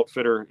essentially an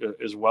outfitter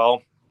as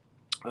well,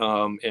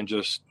 and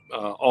just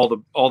all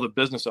the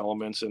business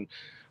elements. And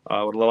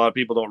what a lot of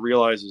people don't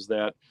realize is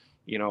that,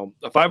 you know,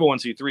 a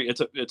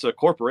 501c3, it's a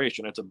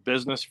corporation, it's a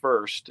business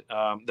first,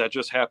 that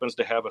just happens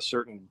to have a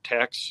certain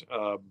tax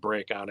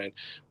break on it,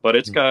 but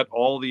it's got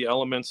all the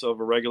elements of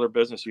a regular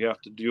business. You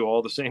have to do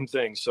all the same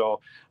things.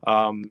 So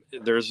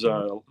there's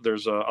a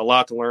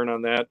lot to learn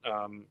on that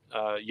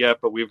yet,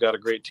 but we've got a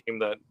great team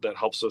that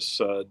helps us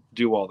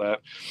do all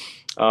that.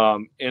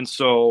 And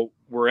so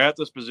we're at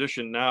this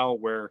position now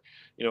where,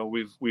 you know,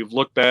 we've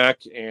looked back,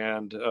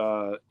 and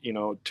you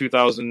know,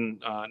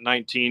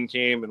 2019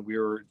 came, and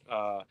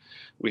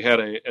we had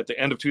at the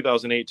end of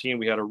 2018,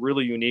 we had a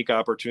really unique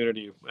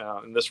opportunity,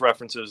 and this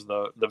references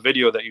the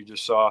video that you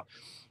just saw.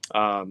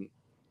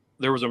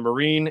 There was a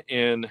Marine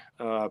in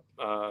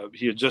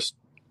he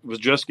was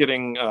just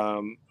getting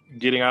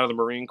out of the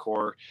Marine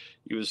Corps.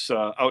 He was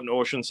out in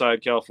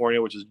Oceanside,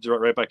 California, which is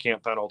right by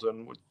Camp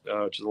Pendleton,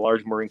 which is a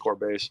large Marine Corps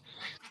base.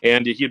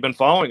 And he had been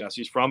following us.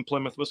 He's from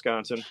Plymouth,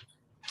 Wisconsin,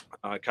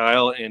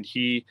 Kyle. And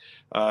he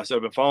said,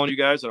 I've been following you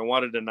guys, and I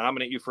wanted to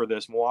nominate you for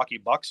this Milwaukee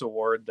Bucks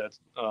Award that's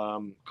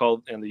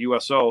called, and the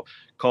USO,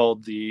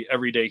 called the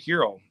Everyday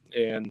Hero.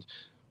 And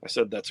I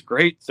said, that's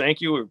great.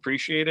 Thank you. We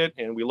appreciate it.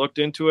 And we looked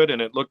into it,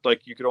 and it looked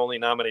like you could only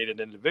nominate an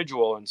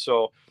individual. And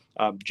so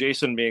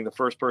Jason, being the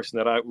first person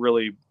that I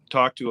really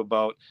talked to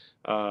about,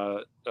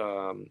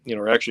 you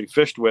know, or actually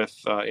fished with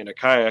in a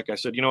kayak, I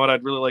said, you know what,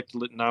 I'd really like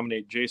to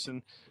nominate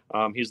Jason.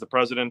 He's the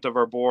president of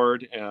our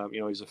board. You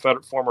know, he's a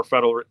former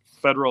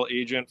federal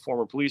agent,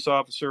 former police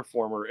officer,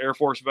 former Air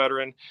Force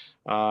veteran,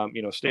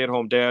 you know,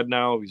 stay-at-home dad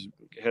now. He's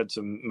had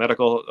some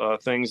medical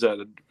things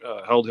that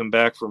held him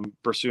back from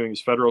pursuing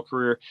his federal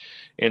career.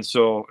 And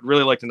so I'd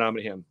really like to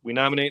nominate him. We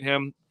nominate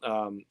him.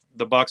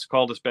 the Bucks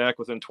called us back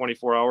within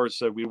 24 hours,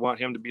 said we want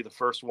him to be the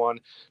first one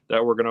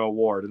that we're going to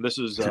award. And this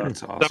is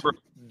That's awesome.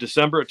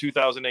 December of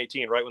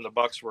 2018, right when the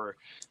Bucks were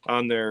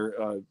on their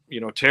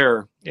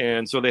tear.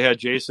 And so they had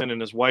Jason and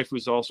his wife,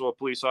 who's also a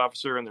police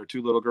officer, and their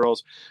two little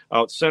girls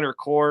out center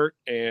court,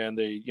 and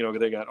they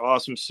got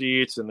awesome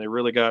seats, and they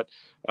really got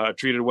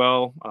treated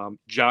well.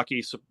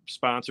 Jockey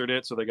sponsored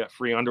it, so they got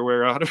free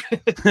underwear out of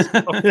it.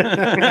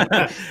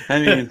 I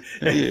mean,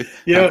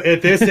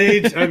 at this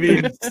age, I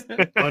mean,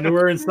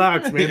 underwear and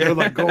socks, man, they're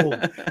like gold.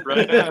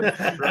 Right.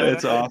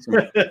 That's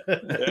awesome.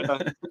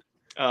 Yeah.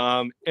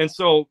 And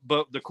so,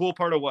 but the cool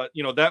part of what,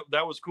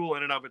 that was cool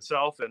in and of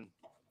itself. And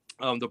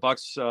the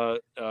Bucks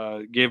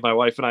gave my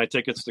wife and I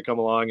tickets to come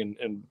along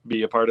and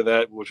be a part of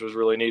that, which was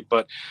really neat.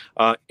 But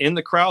in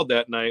the crowd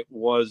that night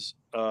was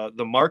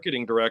the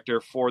marketing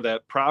director for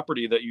that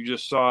property that you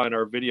just saw in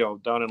our video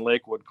down in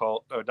Lake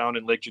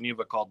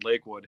Geneva called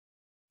Lakewood.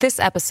 This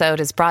episode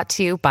is brought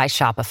to you by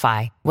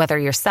Shopify. Whether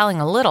you're selling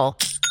a little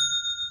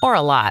or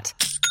a lot,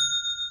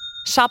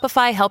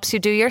 Shopify helps you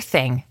do your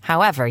thing,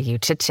 however you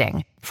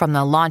cha-ching. From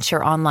the launch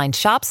your online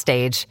shop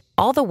stage,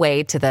 all the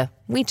way to the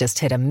we just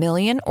hit 1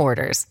 million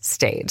orders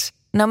stage.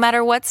 No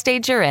matter what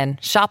stage you're in,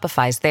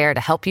 Shopify's there to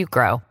help you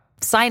grow.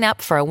 Sign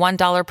up for a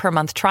 $1 per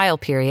month trial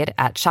period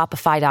at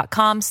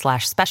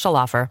shopify.com/special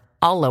offer,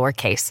 all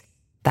lowercase.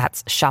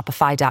 That's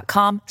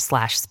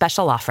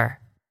shopify.com/special offer.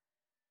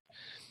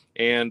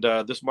 And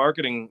this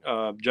marketing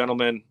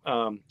gentleman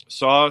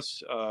saw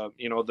us.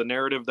 The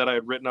narrative that I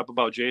had written up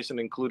about Jason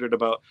included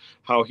about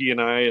how he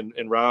and I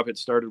and Rob had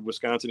started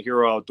Wisconsin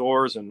Hero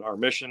Outdoors and our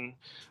mission,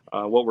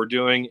 what we're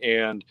doing.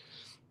 And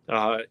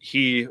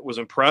he was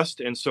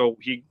impressed. And so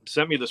he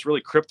sent me this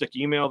really cryptic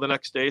email the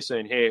next day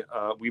saying, hey,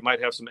 we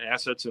might have some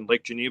assets in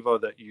Lake Geneva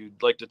that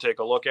you'd like to take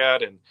a look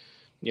at. And,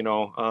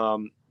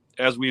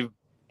 as we've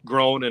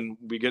grown and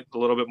we get a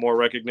little bit more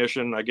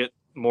recognition, I get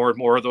more and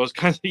more of those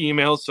kinds of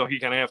emails. So he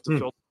kind of have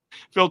to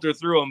filter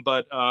through them.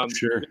 But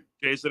sure.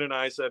 Jason and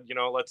I said,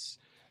 let's,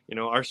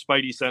 our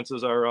spidey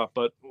senses are up.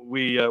 But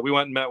we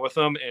went and met with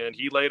him, and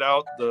he laid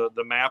out the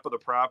map of the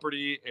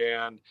property,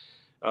 and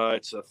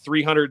it's a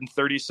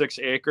 336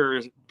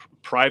 acre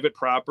private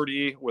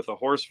property with a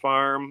horse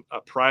farm, a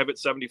private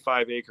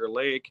 75 acre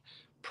lake,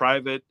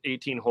 private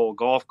 18-hole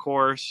golf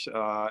course,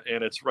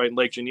 and it's right in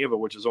Lake Geneva,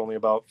 which is only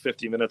about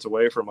 50 minutes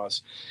away from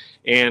us.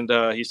 And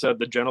he said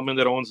the gentleman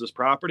that owns this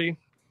property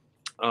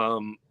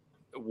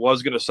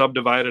was going to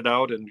subdivide it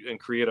out and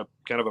create a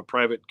kind of a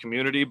private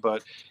community,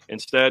 but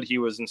instead he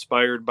was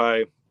inspired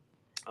by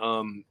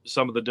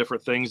some of the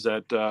different things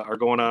that are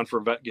going on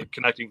for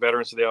connecting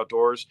veterans to the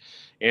outdoors.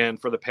 And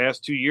for the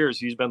past 2 years,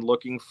 he's been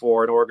looking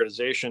for an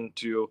organization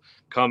to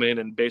come in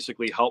and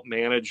basically help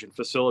manage and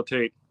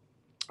facilitate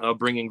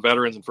bringing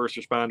veterans and first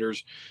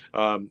responders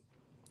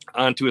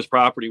onto his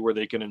property where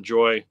they can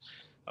enjoy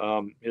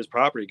his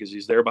property, because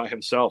he's there by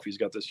himself. He's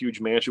got this huge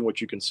mansion,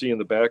 which you can see in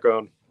the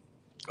background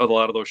of a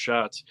lot of those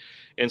shots.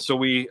 And so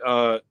we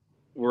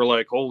were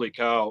like, holy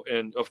cow.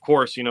 And of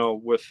course,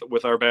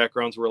 with our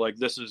backgrounds, we're like,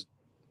 this is,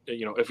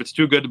 if it's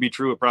too good to be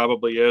true, it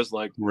probably is.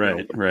 Like,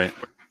 right.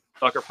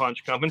 Sucker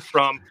punch coming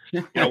from,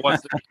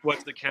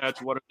 what's the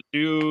catch? What are the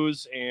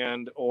do's?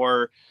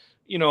 Or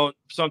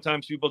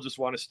sometimes people just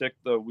want to stick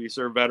the "We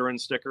Serve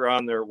Veterans" sticker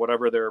on their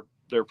whatever their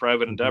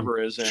private endeavor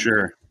is. And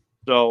sure.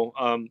 So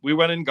we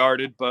went and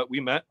guarded, but we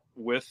met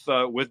with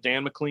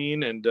Dan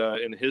McLean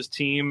and his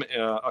team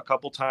a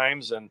couple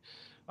times, and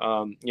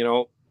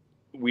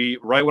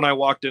right when I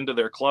walked into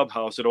their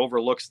clubhouse, it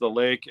overlooks the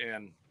lake,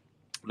 and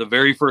the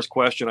very first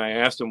question I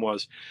asked him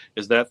was,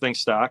 "Is that thing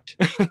stocked?"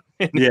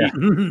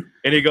 and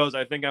he goes,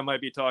 "I think I might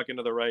be talking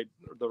to the right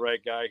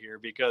guy here,"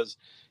 because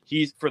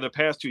he's, for the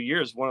past 2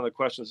 years, one of the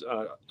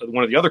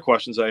other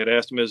questions I had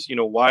asked him is,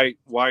 why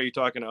are you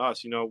talking to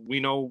us? We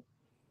know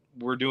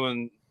we're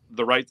doing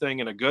the right thing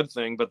and a good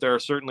thing, but there are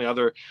certainly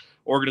other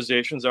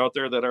organizations out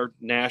there that are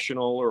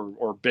national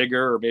or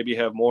bigger, or maybe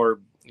have more,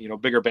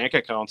 bigger bank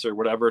accounts or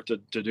whatever to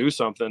do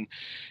something.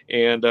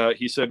 And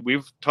he said,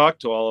 we've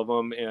talked to all of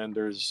them, and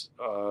there's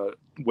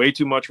way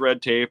too much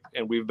red tape,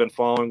 and we've been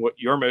following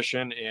your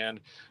mission,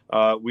 and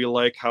we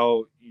like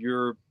how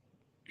you're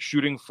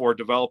shooting for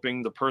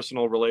developing the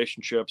personal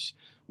relationships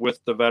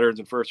with the veterans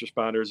and first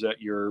responders that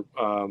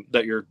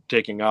you're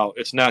taking out.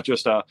 It's not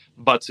just a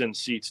butts in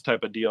seats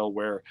type of deal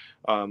where,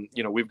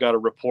 we've got a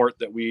report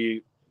that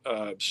we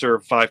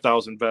serve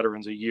 5,000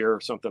 veterans a year or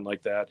something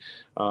like that.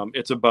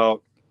 It's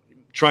about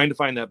trying to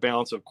find that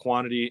balance of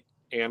quantity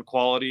and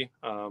quality,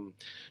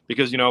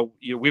 because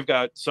we've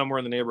got somewhere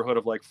in the neighborhood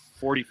of like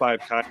 45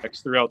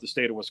 kayaks throughout the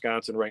state of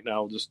Wisconsin right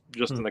now, just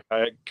in the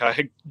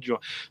kayak.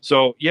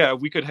 So yeah,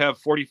 we could have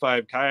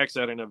 45 kayaks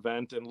at an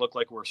event and look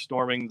like we're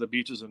storming the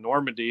beaches of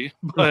Normandy,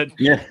 but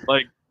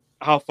like,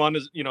 how fun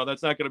is,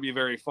 that's not going to be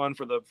very fun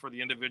for the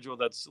individual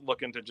that's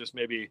looking to just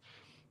maybe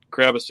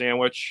grab a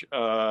sandwich,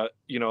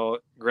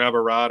 grab a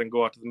rod and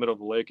go out to the middle of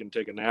the lake and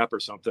take a nap or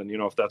something,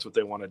 if that's what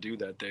they want to do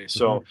that day.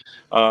 So,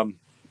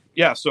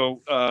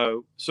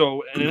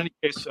 so in any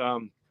case,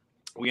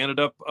 we ended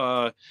up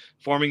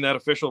forming that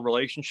official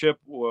relationship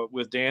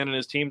with Dan and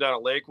his team down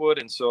at Lakewood.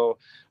 And so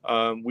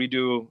we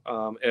do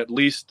at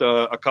least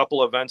a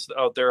couple events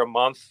out there a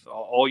month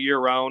all year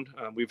round.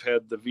 We've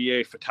had the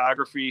VA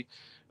photography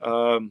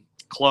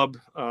club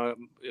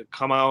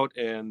come out,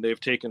 and they've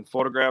taken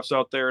photographs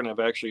out there and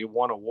have actually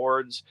won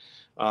awards.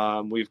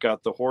 We've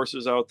got the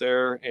horses out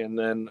there. And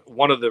then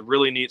one of the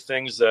really neat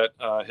things that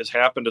has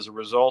happened as a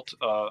result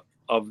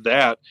of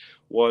that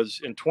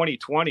was in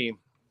 2020,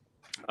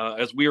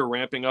 as we were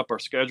ramping up our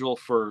schedule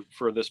for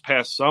this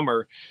past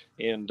summer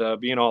and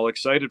being all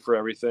excited for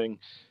everything,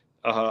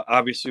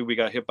 obviously we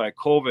got hit by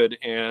COVID,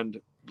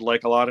 and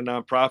like a lot of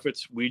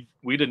nonprofits, we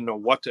didn't know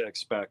what to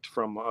expect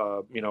from,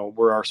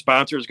 where our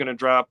sponsor is going to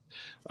drop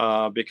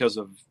because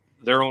of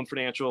their own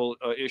financial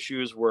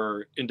issues,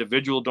 where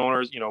individual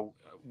donors,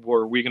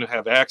 were we going to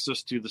have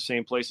access to the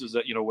same places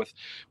that,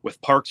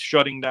 with parks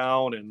shutting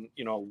down and,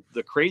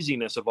 the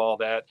craziness of all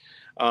that.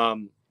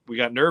 We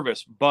got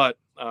nervous, but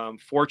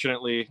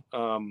fortunately,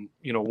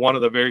 one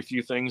of the very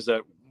few things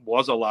that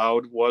was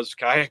allowed was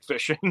kayak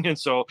fishing. And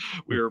so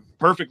we were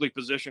perfectly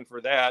positioned for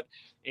that.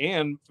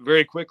 And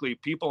very quickly,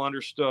 people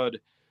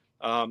understood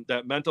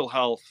that mental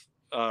health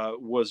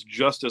was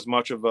just as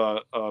much of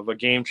a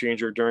game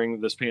changer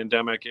during this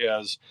pandemic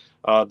as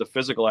the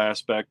physical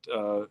aspect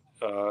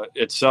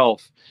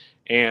itself.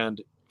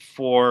 And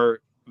for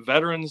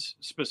veterans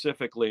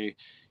specifically,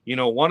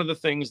 one of the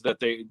things that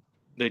they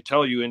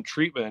tell you in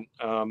treatment,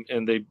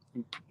 and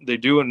they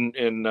do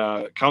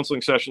in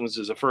counseling sessions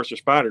as a first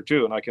responder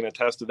too, and I can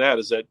attest to that,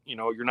 is that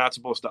you're not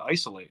supposed to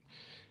isolate.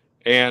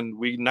 And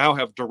we now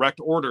have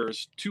direct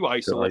orders to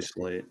isolate.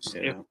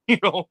 Yeah.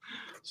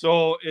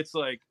 So it's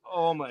like,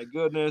 oh my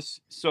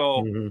goodness.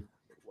 So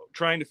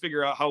trying to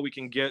figure out how we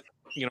can get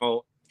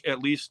at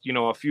least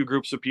a few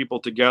groups of people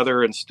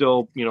together and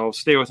still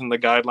stay within the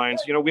guidelines.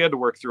 We had to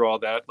work through all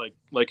that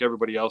like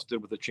everybody else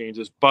did with the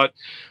changes, but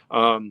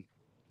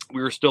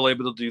we were still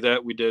able to do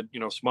that. We did,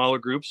 smaller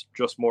groups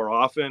just more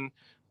often.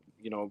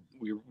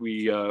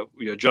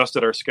 We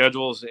adjusted our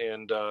schedules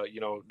and,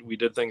 we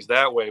did things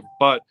that way.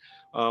 But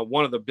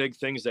one of the big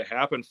things that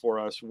happened for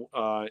us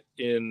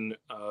in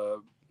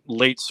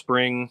late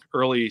spring,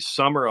 early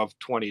summer of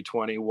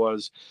 2020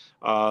 was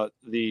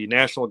the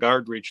National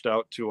Guard reached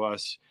out to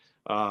us,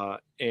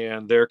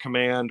 and their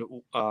command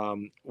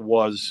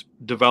was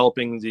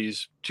developing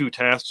these two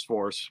task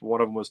force. One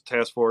of them was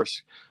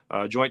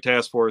Joint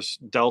Task Force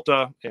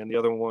Delta, and the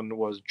other one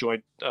was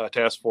Joint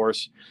Task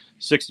Force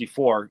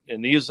 64.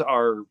 And these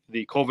are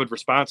the COVID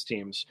response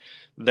teams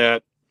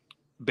that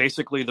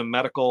basically the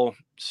medical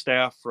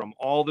staff from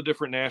all the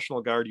different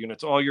National Guard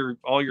units, all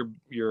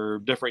your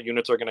different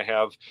units are going to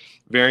have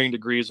varying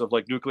degrees of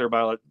like nuclear,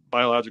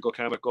 biological,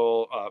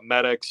 chemical,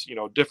 medics,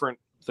 different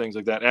things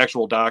like that,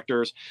 actual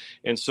doctors.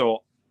 And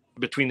so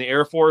between the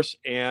Air Force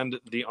and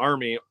the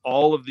Army,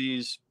 all of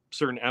these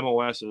certain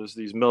MOSs,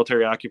 these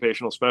military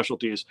occupational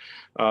specialties,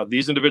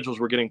 these individuals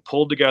were getting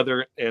pulled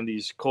together, and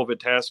these COVID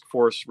task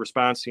force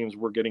response teams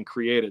were getting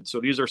created.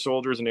 So these are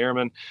soldiers and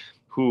airmen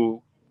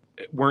who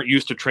weren't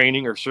used to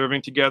training or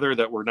serving together,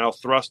 that were now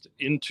thrust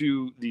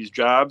into these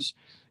jobs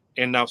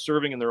and now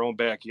serving in their own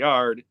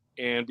backyard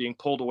and being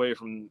pulled away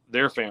from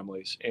their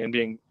families and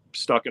being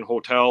stuck in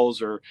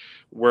hotels or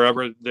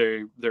wherever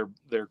their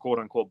quote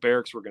unquote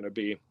barracks were going to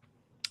be.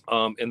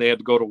 And they had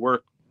to go to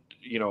work,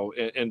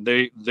 and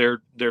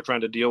they're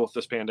trying to deal with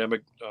this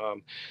pandemic.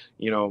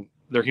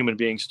 They're human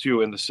beings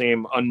too, and the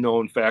same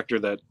unknown factor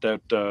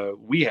that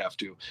we have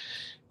to.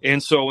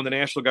 And so when the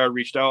National Guard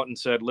reached out and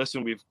said,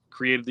 listen, we've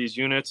created these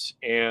units,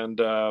 and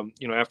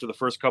after the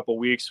first couple of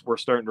weeks, we're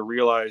starting to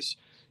realize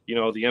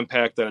the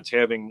impact that it's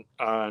having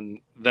on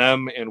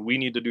them, and we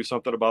need to do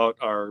something about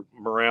our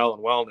morale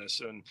and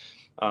wellness.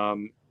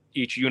 And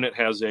each unit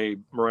has a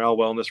morale,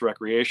 wellness,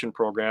 recreation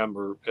program,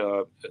 or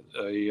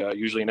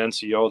usually an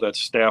NCO that's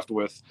staffed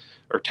with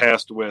or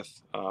tasked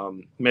with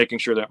making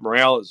sure that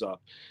morale is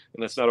up.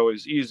 And that's not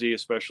always easy,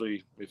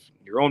 especially if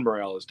your own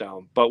morale is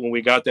down. But when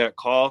we got that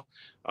call,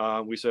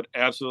 we said,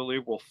 absolutely,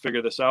 we'll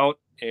figure this out.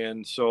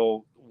 And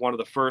so one of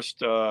the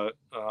first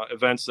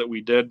events that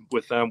we did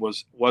with them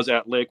was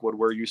at Lakewood,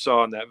 where you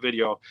saw in that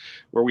video,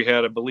 where we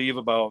had, I believe,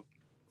 about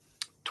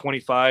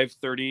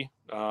 25-30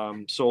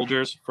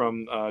 soldiers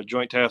from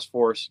Joint Task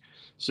Force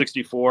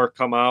 64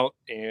 come out,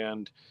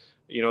 and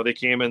they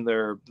came in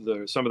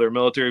some of their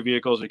military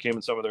vehicles. They came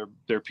in some of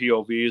their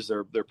POVs,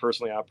 their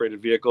personally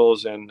operated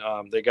vehicles, and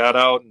they got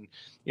out, and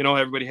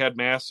everybody had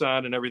masks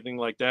on and everything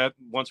like that.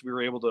 Once we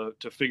were able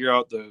to figure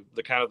out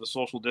the kind of the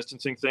social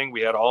distancing thing,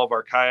 we had all of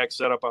our kayaks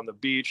set up on the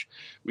beach.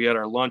 We had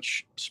our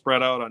lunch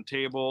spread out on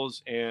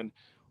tables, and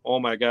oh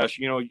my gosh,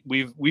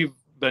 we've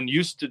been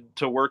used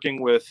to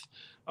working with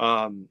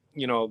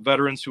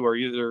veterans who are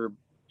either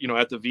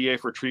at the VA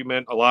for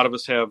treatment. A lot of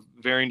us have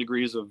varying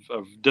degrees of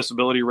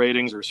disability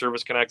ratings or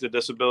service-connected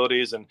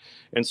disabilities,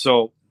 and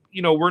so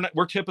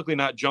we're typically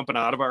not jumping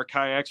out of our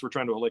kayaks. We're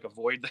trying to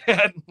avoid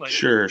that.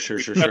 Sure.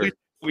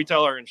 we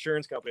tell our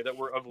insurance company that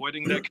we're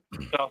avoiding that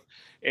kind of stuff.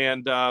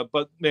 And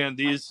but man,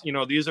 these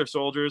are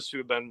soldiers who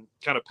have been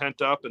kind of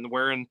pent up and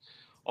wearing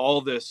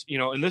all this,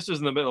 and this is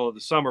in the middle of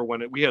the summer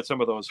when we had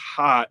some of those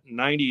hot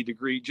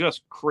 90-degree,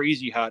 just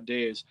crazy hot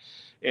days,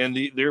 and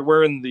they're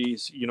wearing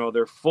these,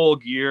 their full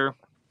gear,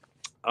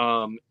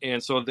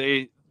 and so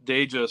they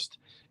just,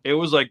 it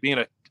was like being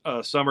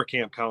a summer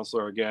camp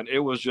counselor again. It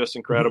was just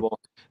incredible.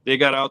 They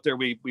got out there.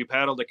 We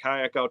paddled a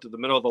kayak out to the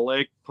middle of the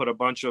lake, put a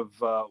bunch of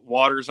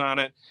waters on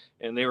it,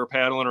 and they were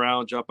paddling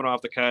around, jumping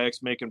off the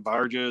kayaks, making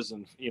barges,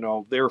 and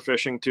they were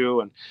fishing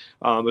too. And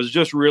it was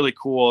just really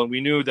cool. And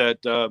we knew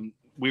that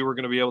we were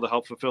going to be able to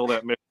help fulfill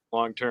that mission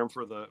long term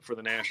for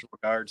the National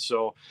Guard.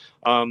 So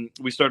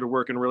we started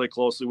working really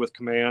closely with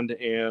Command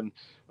and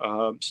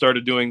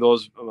started doing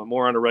those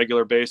more on a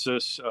regular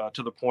basis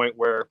to the point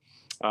where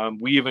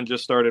we even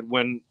just started,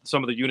 when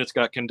some of the units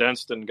got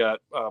condensed and got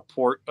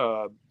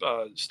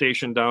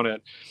stationed down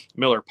at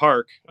Miller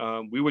Park,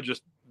 we would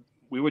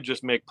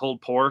just make pulled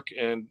pork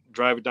and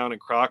drive it down in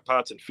crock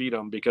pots and feed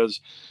them,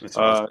 because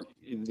awesome.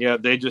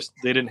 They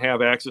didn't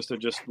have access to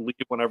just leave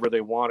whenever they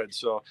wanted.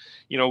 So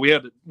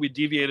we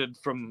deviated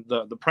from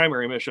the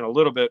primary mission a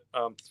little bit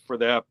for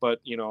that, but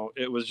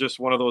it was just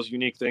one of those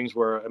unique things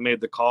where I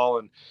made the call,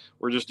 and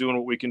we're just doing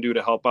what we can do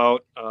to help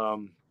out.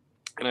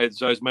 And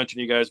as I was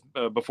mentioning you guys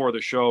before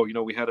the show,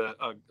 we had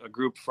a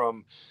group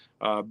from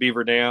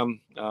Beaver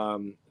Dam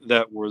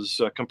that was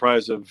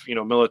comprised of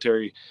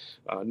military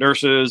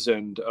nurses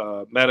and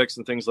medics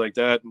and things like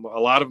that. A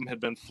lot of them had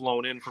been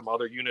flown in from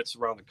other units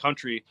around the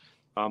country,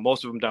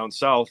 most of them down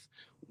south,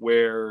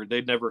 where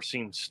they'd never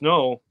seen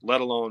snow,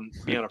 let alone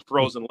be on a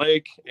frozen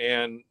lake,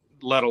 and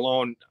let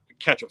alone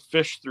catch a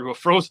fish through a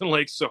frozen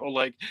lake. So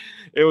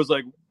it was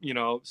like,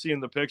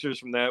 seeing the pictures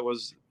from that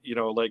was,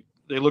 like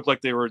they looked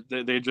like they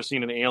had just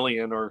seen an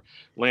alien or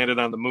landed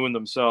on the moon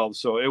themselves.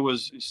 So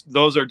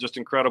those are just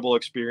incredible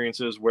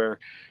experiences where,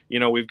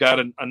 we've got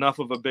enough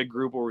of a big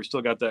group where we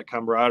still got that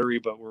camaraderie,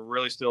 but we're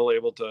really still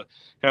able to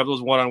have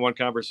those one-on-one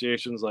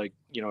conversations like,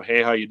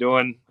 hey, how you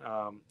doing?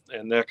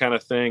 And that kind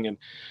of thing. And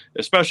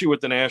especially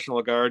with the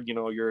National Guard,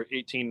 you're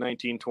 18,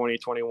 19, 20,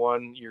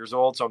 21 years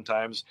old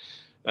sometimes.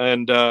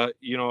 And,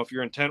 if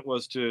your intent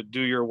was to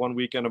do your 1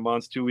 weekend a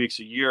month, 2 weeks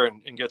a year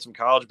and get some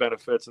college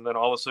benefits, and then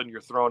all of a sudden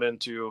you're thrown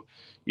into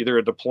either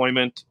a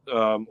deployment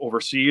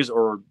overseas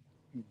or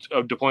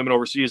a deployment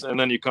overseas, and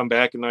then you come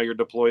back and now you're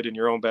deployed in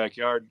your own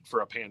backyard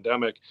for a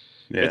pandemic.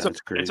 Yeah,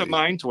 it's a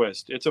mind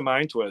twist. It's a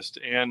mind twist.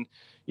 And,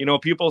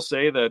 people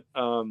say that,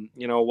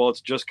 well,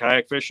 it's just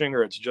kayak fishing,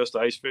 or it's just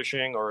ice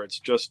fishing, or it's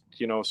just,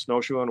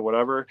 snowshoeing,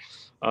 whatever.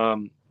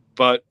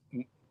 But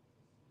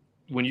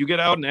when you get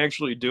out and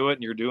actually do it,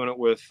 and you're doing it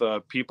with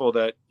people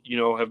that,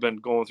 have been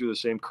going through the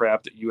same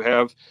crap that you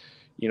have,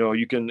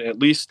 you can at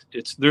least,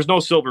 there's no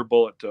silver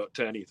bullet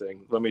to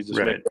anything. Let me just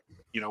make,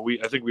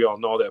 I think we all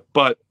know that,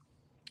 but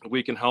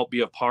we can help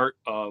be a part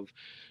of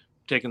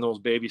taking those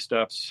baby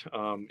steps.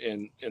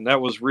 And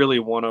that was really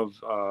one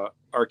of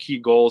our key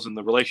goals in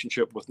the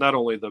relationship with not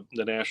only the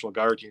National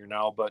Guard here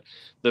now, but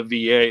the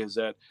VA, is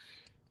that,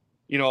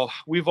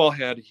 we've all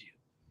had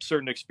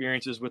certain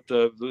experiences with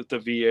the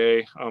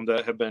VA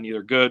that have been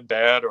either good,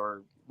 bad,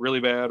 or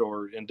really bad,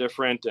 or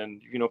indifferent.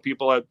 And,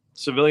 people at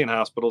civilian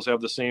hospitals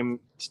have the same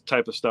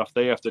type of stuff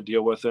they have to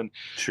deal with. And,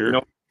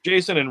 sure.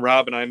 Jason and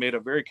Rob and I made a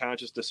very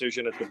conscious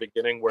decision at the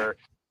beginning where,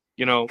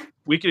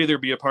 we could either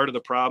be a part of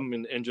the problem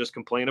and just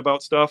complain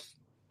about stuff.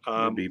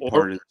 Be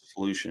part of the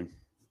solution.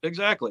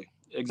 Exactly.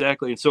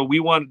 And so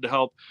we wanted to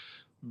help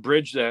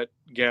bridge that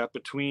gap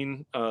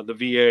between the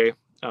VA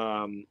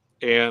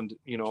and,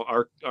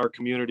 our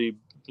community,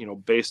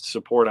 based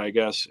support, I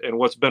guess. And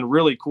what's been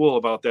really cool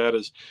about that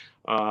is,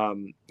 I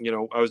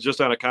was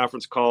just on a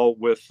conference call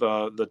with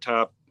the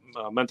top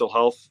mental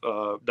health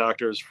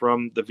doctors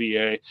from the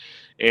VA,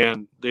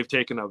 and they've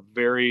taken a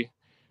very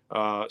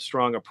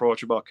strong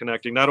approach about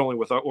connecting not only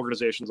with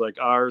organizations like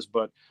ours,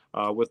 but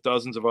with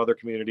dozens of other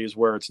communities,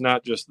 where it's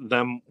not just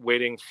them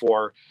waiting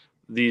for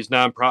these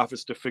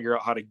nonprofits to figure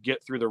out how to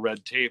get through the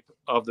red tape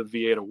of the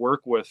VA to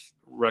work with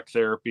rec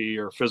therapy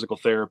or physical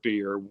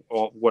therapy or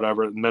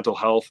whatever, mental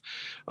health.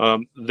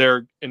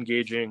 They're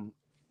engaging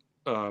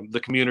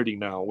the community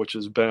now, which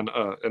has been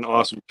an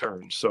awesome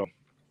turn. So,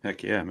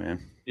 heck yeah,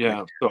 man.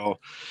 Yeah. So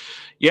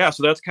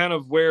that's kind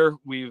of where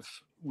we've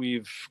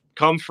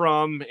come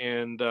from,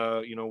 and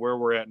where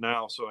we're at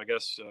now. So I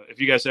guess if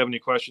you guys have any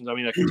questions, I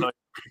can tell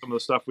you some of the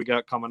stuff we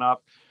got coming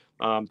up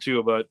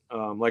too. But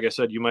like I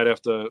said, you might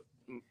have to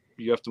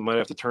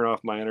turn off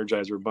my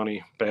Energizer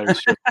Bunny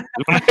batteries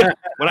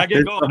when I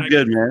get going.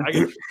 I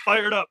get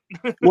fired up.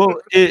 Well,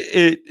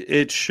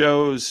 it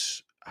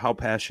shows how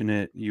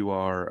passionate you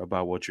are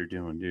about what you're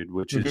doing, dude,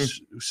 which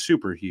is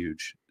super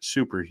huge.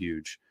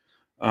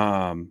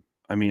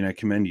 I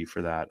commend you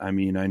for that. I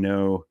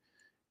know,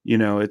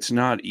 it's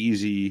not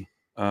easy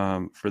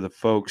for the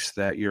folks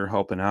that you're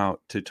helping out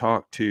to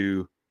talk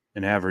to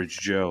an average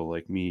Joe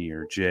like me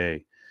or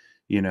Jay.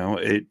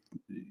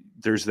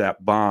 There's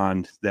that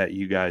bond that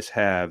you guys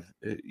have,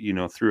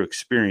 through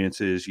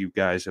experiences you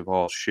guys have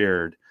all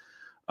shared,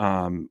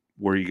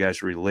 where you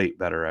guys relate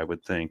better, I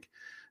would think.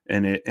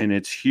 And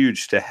it's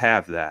huge to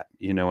have that,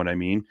 you know what I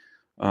mean?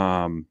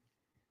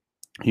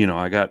 You know,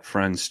 I got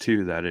friends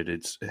too that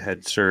it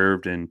had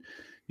served, and,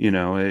 you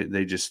know,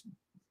 they just,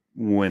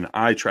 when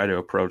I try to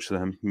approach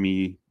them,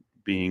 me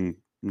being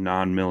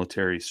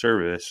non-military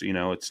service, you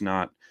know, it's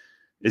not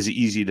as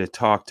easy to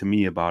talk to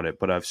me about it,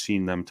 but I've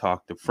seen them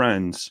talk to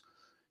friends,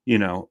 you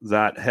know,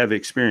 that have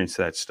experienced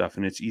that stuff,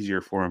 and it's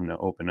easier for them to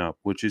open up,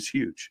 which is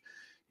huge.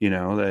 You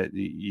know, that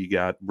you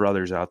got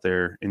brothers out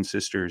there and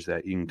sisters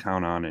that you can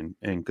count on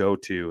and go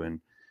to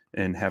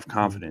and have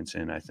confidence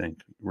in, I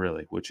think,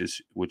 really, which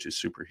is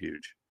super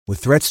huge. With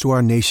threats to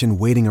our nation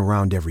waiting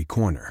around every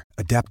corner,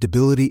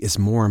 adaptability is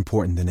more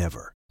important than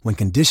ever. When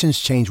conditions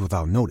change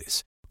without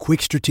notice,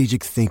 quick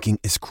strategic thinking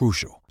is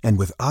crucial. And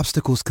with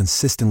obstacles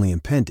consistently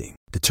impending,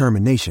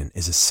 determination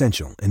is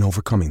essential in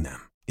overcoming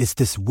them. It's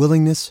this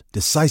willingness,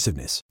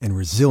 decisiveness, and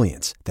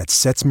resilience that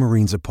sets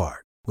Marines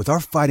apart. With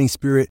our fighting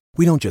spirit,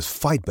 we don't just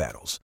fight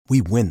battles,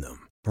 we win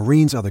them.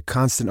 Marines are the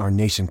constant our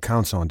nation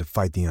counts on to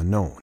fight the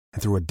unknown.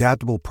 And through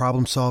adaptable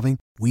problem solving,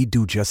 we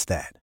do just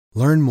that.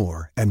 Learn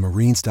more at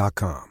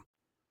marines.com.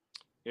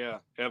 Yeah,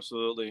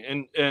 absolutely.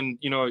 And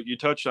you know, you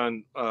touched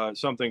on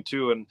something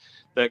too, and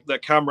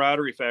that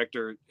camaraderie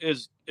factor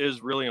is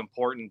really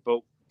important.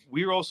 But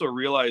we also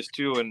realized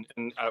too, and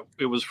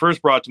it was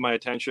first brought to my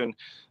attention,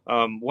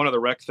 one of the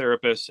rec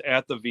therapists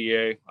at the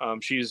VA,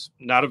 she's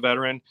not a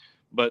veteran,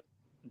 but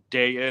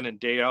day in and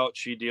day out,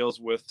 she deals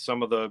with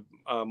some of the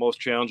most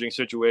challenging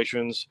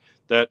situations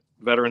that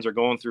veterans are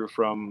going through,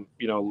 from,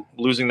 you know,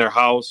 losing their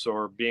house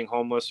or being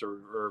homeless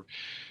or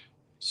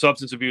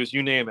substance abuse,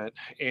 you name it.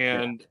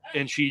 And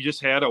she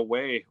just had a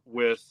way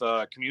with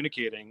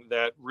communicating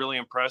that really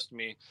impressed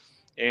me.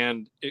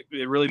 And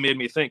it really made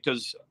me think,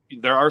 because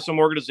there are some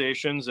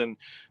organizations, and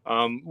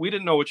we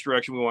didn't know which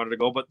direction we wanted to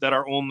go, but that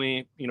are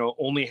only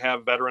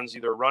have veterans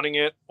either running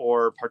it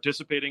or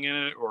participating in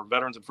it, or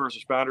veterans and first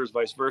responders,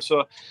 vice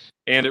versa.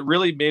 And it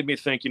really made me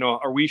think, you know,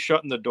 are we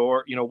shutting the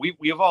door? You know, we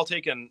have all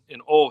taken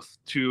an oath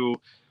to,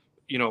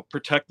 you know,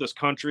 protect this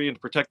country and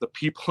protect the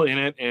people in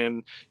it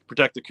and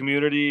protect the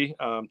community,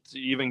 to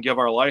even give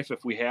our life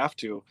if we have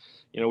to.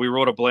 You know, we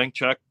wrote a blank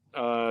check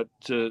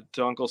to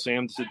Uncle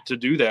Sam to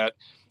do that.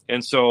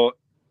 And so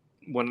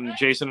when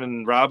Jason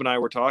and Rob and I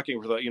were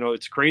talking, we thought, you know,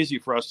 it's crazy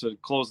for us to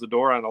close the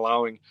door on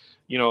allowing,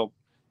 you know,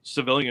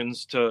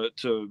 civilians to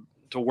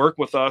work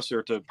with us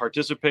or to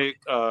participate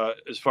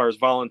as far as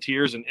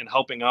volunteers and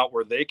helping out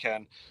where they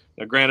can.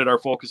 Now, granted, our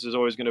focus is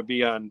always going to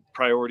be on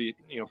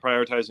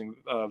prioritizing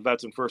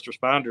vets and first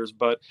responders.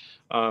 But,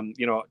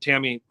 you know,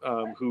 Tammy,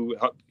 who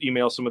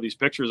emails some of these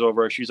pictures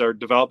over, she's our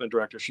development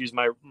director. She's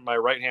my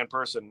right-hand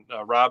person.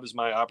 Rob is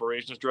my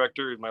operations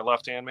director, my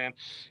left-hand man.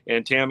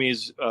 And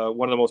Tammy's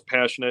one of the most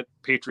passionate,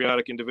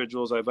 patriotic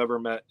individuals I've ever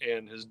met,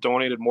 and has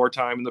donated more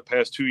time in the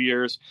past 2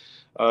 years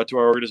to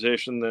our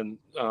organization than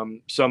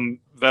some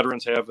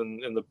veterans have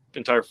in the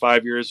entire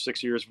 5 years,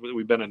 6 years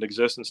we've been in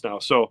existence now.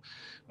 So,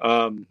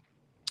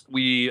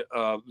 we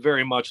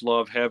very much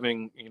love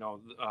having, you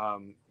know,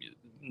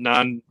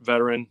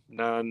 non-veteran,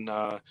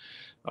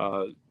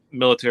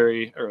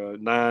 non-military or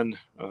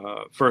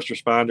non-first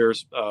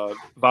responders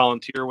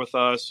volunteer with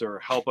us or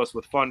help us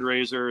with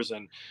fundraisers.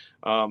 And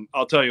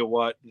I'll tell you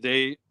what,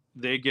 they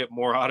get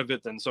more out of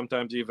it than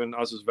sometimes even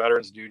us as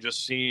veterans do.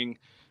 Just seeing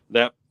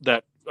that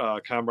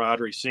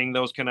camaraderie, seeing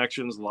those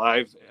connections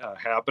live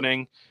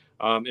happening.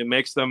 It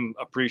makes them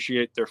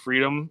appreciate their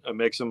freedom. It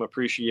makes them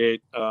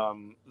appreciate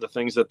the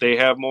things that they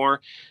have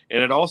more.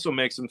 And it also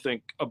makes them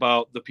think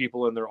about the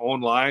people in their own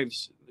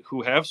lives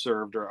who have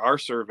served or are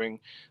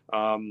serving,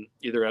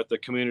 either at the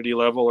community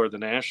level or the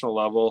national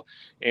level,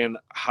 and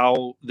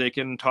how they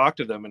can talk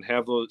to them and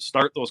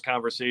start those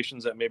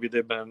conversations that maybe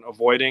they've been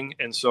avoiding.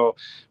 And so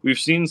we've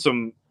seen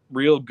some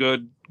real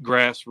good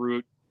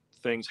grassroots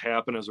things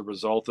happen as a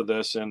result of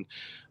this. And,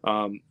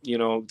 you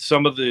know,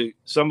 some of the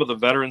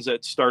veterans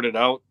that started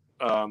out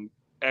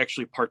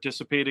actually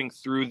participating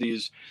through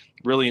these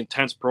really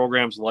intense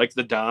programs like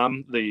the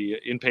DOM, the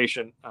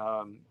inpatient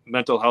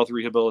mental health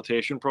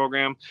rehabilitation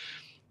program,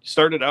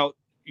 started out,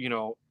 you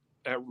know,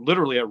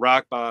 literally at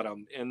rock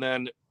bottom. And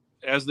then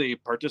as they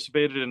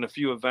participated in a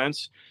few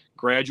events,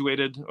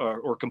 graduated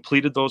or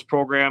completed those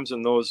programs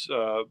and those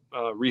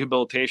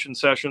rehabilitation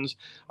sessions,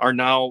 are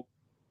now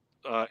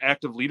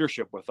active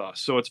leadership with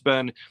us. So it's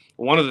been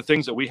one of the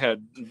things that we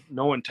had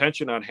no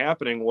intention on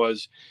happening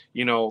was,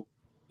 you know,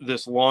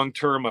 this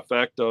long-term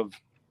effect of,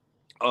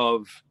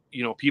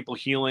 you know, people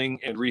healing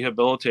and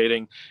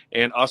rehabilitating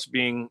and us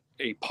being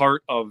a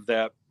part of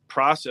that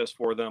process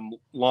for them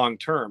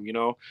long-term. You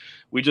know,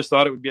 we just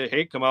thought it would be,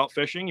 hey, come out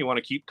fishing. You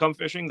want to come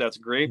fishing? That's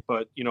great.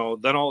 But, you know,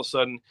 then all of a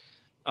sudden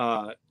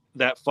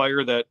that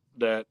fire that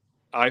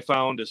I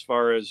found as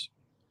far as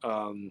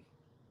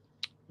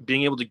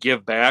being able to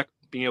give back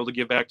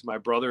to my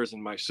brothers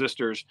and my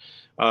sisters,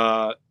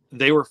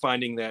 they were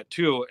finding that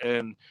too.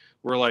 And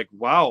we're like,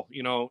 wow,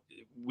 you know,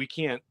 we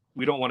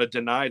don't want to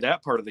deny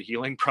that part of the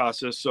healing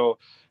process. So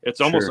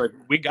it's almost like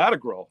we got to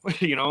grow,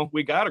 you know,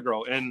 we got to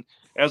grow. And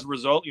as a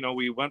result, you know,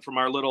 we went from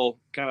our little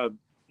kind of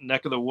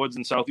neck of the woods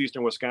in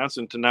southeastern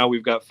Wisconsin to now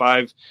we've got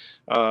 5,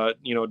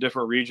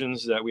 different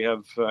regions that we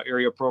have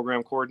area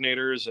program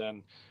coordinators.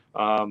 And,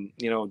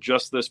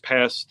 just this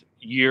past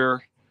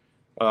year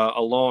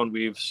alone,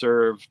 we've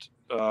served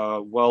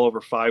well over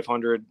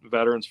 500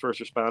 veterans, first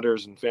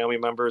responders, and family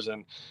members.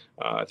 And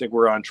I think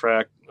we're on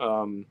track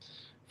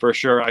for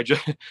sure. I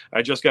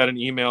just got an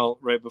email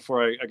right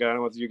before I got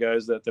on with you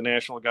guys that the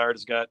National Guard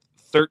has got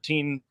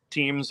 13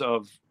 teams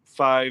of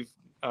 5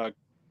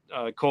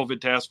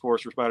 COVID task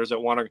force responders that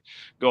want to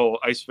go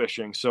ice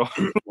fishing. So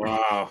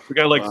wow, we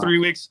got like 3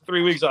 weeks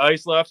of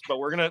ice left, but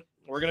we're gonna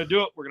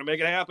do it. We're gonna make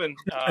it happen.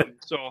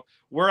 So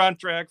we're on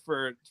track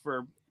for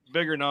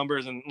bigger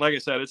numbers. And like I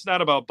said, it's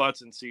not about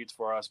butts and seats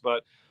for us,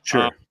 but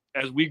sure.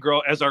 As we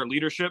grow, as our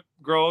leadership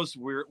grows,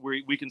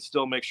 we can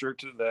still make sure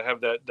to have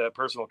that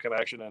personal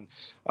connection. And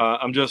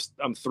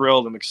I'm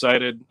thrilled. I'm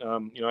excited.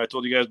 I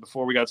told you guys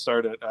before we got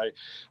started,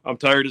 I'm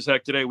tired as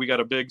heck today. We got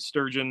a big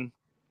sturgeon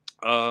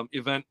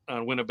event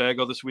on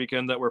Winnebago this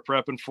weekend that we're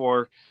prepping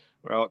for.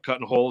 We're out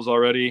cutting holes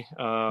already.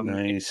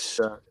 Nice.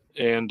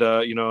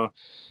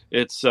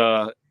 It's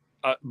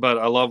but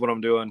I love what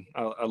I'm doing.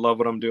 I love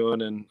what I'm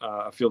doing, and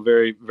I feel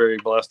very, very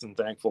blessed and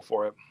thankful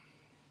for it.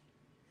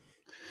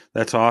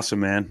 That's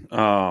awesome, man.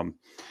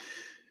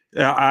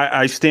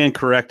 I stand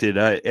corrected.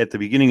 At the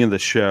beginning of the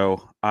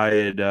show, I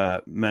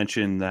had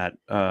mentioned that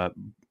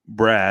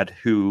Brad,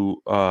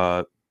 who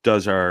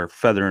does our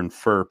Feather and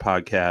Fur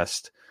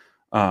podcast,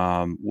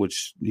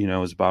 which,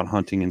 is about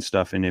hunting and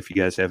stuff. And if you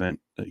guys haven't,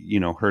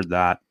 heard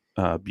that,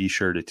 be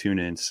sure to tune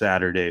in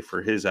Saturday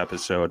for his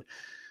episode.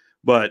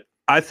 But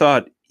I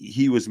thought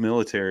he was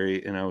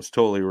military, and I was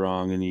totally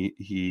wrong. And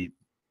he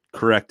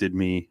corrected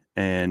me,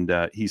 and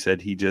he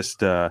said he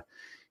just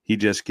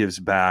gives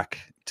back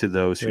to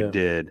those who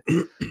did.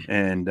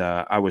 And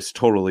I was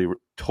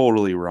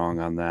totally wrong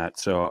on that.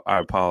 So I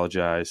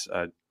apologize.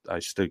 I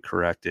stood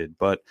corrected.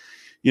 But,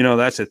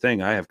 that's the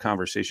thing. I have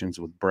conversations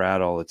with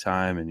Brad all the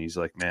time, and he's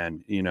like,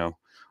 man,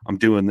 I'm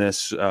doing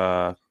this,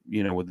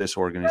 with this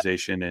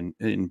organization.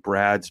 And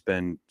Brad's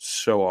been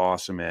so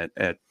awesome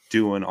at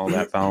doing all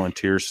that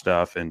volunteer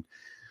stuff. And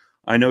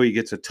I know he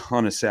gets a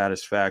ton of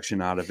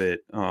satisfaction out of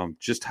it,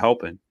 just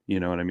helping, you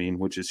know what I mean?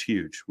 Which is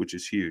huge.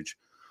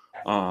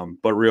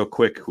 But real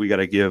quick, we got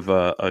to give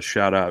a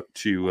shout out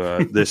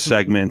to this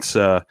segment's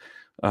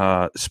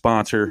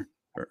sponsor,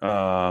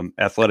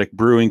 Athletic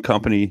Brewing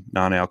Company,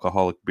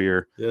 non-alcoholic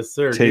beer. Yes,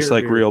 sir. Tastes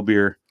like real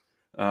beer.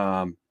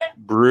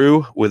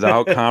 Brew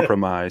without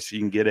compromise. You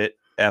can get it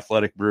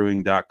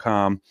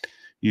athleticbrewing.com.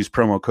 Use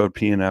promo code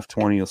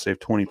PNF20. You'll save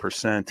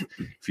 20%.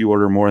 If you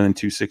order more than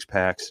 2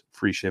 6-packs,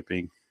 free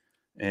shipping.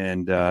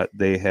 And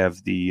they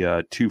have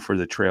the 2 for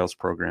the Trails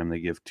program. They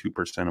give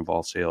 2% of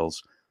all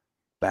sales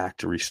back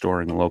to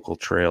restoring local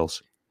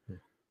trails.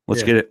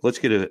 Let's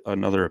get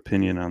another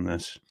opinion on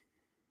this,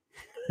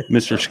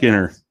 Mr.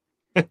 Skinner.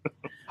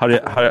 How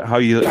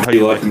you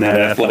liking that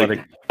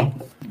Athletic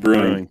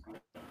Brewing?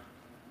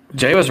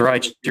 Jay was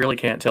right. You really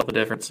can't tell the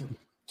difference.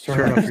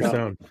 Turn off your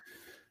sound.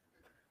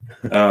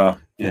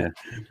 Yeah,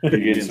 you're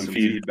getting some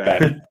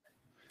feedback.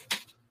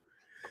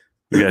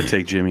 We got to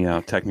take Jimmy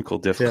out. Technical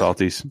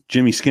difficulties. Yeah.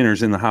 Jimmy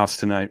Skinner's in the house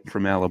tonight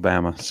from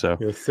Alabama. So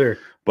yes, sir.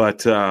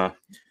 But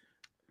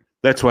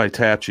that's why I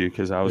tapped you,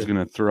 because I was going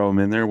to throw him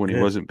in there when he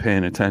wasn't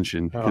paying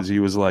attention, because he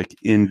was like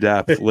in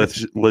depth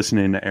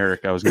listening to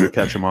Eric. I was going to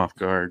catch him off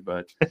guard,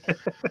 but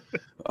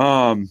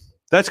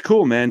that's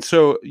cool, man.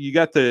 So you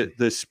got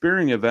the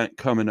spearing event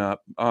coming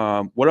up.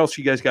 What else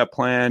you guys got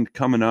planned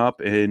coming up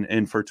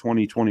and for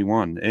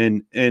 2021?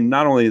 And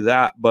not only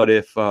that, but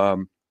if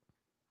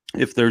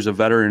there's a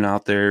veteran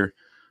out there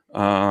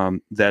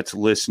that's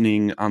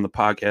listening on the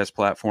podcast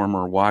platform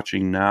or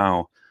watching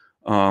now,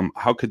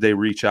 how could they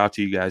reach out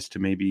to you guys to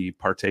maybe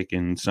partake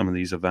in some of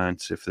these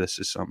events if this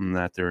is something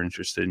that they're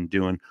interested in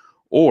doing?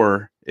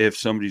 Or if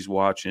somebody's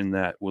watching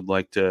that would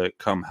like to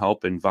come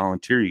help and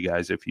volunteer you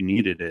guys if you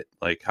needed it,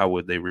 like how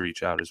would they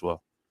reach out as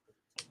well?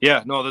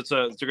 Yeah, no, that's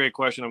a great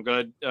question. I'm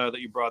glad that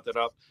you brought that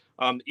up.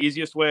 The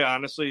easiest way,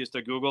 honestly, is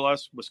to Google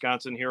us,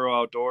 Wisconsin Hero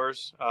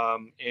Outdoors.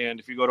 And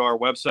if you go to our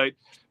website,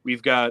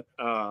 we've got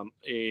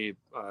a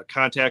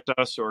contact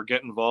us or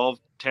get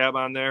involved tab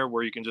on there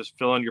where you can just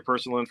fill in your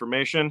personal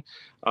information.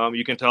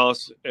 You can tell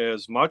us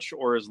as much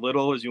or as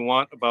little as you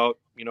want about,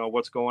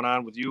 what's going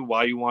on with you,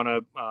 why you want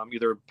to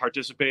either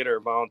participate or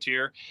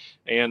volunteer.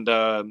 And,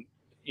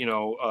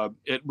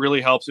 it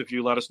really helps if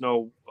you let us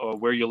know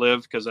where you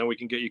live, because then we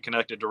can get you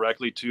connected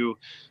directly to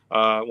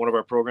one of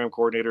our program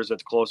coordinators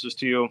that's closest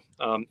to you.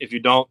 If you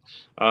don't,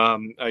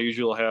 I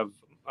usually will have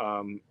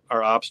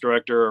our ops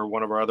director or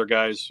one of our other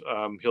guys.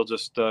 He'll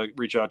just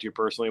reach out to you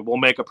personally. We'll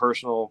make a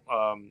personal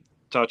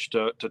touch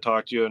to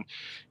talk to you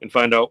and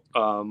find out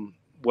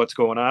what's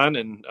going on.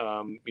 And,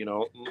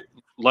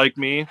 like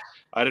me,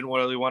 I didn't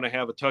really want to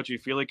have a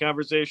touchy-feely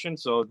conversation,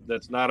 so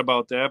that's not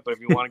about that. But if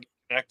you want to get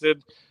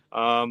connected,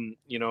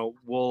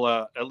 we'll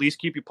at least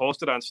keep you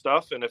posted on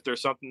stuff. And if there's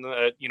something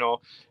that,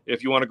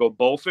 if you want to go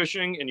bow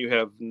fishing and you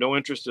have no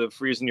interest of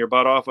freezing your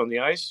butt off on the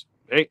ice,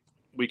 hey,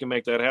 we can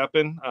make that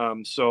happen.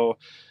 So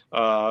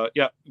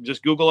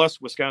just Google us,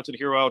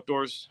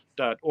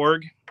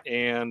 WisconsinHeroOutdoors.org,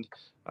 and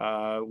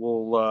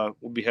we'll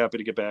be happy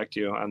to get back to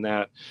you on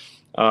that.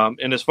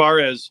 And as far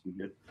as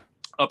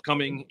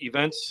upcoming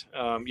events,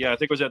 I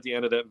think it was at the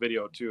end of that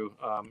video too,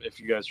 if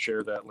you guys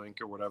share that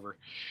link or whatever.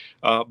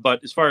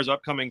 But as far as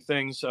upcoming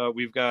things,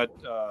 we've got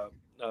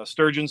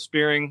sturgeon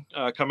spearing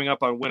coming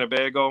up on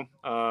Winnebago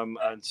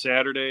on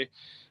Saturday,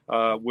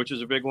 which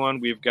is a big one.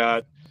 We've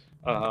got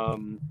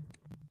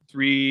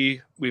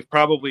we've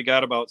probably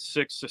got about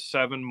 6 to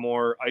 7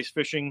 more ice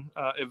fishing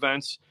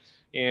events.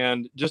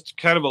 And just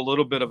kind of a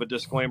little bit of a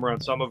disclaimer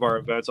on some of our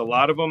events. A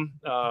lot of them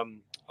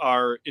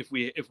are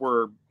if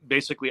we're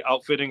basically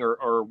outfitting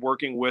or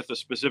working with a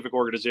specific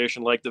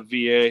organization like the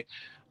VA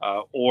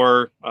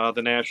or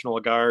the National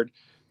Guard.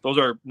 Those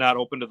are not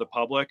open to the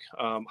public.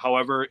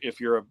 However,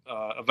 if you're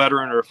a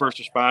veteran or a first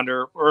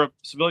responder or a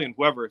civilian,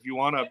 whoever, if you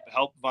want to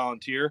help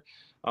volunteer,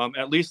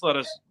 at least let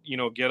us,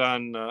 get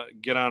on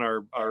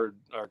our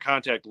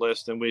contact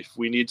list. And if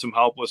we need some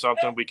help with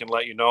something, we can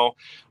let you know.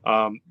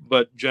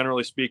 But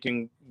generally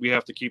speaking, we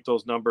have to keep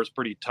those numbers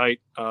pretty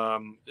tight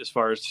as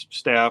far as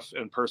staff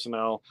and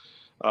personnel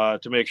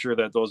to make sure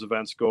that those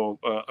events go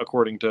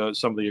according to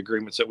some of the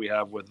agreements that we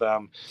have with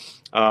them.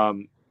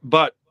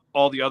 But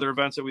all the other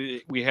events that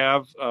we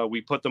have, we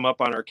put them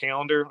up on our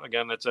calendar.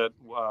 Again, that's at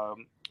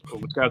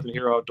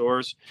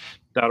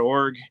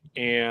WisconsinHeroOutdoors.org,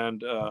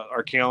 and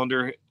our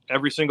calendar.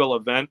 Every single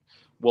event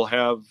will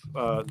have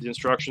the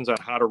instructions on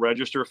how to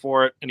register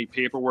for it, any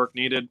paperwork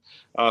needed.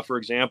 For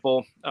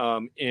example,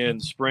 in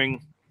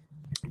spring,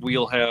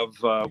 we'll have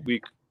a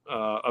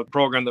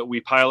program that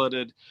we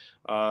piloted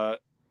a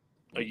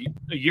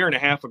year and a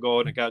half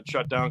ago, and it got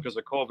shut down because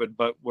of COVID,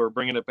 but we're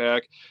bringing it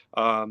back.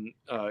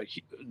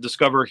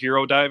 Discover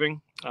Hero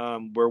Diving,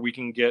 where we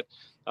can get,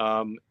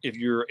 if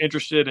you're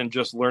interested in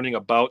just learning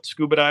about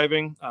scuba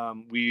diving,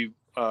 we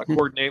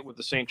coordinate with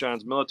the St.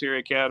 John's Military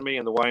Academy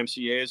and the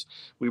YMCA's.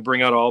 We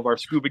bring out all of our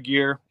scuba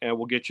gear and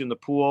we'll get you in the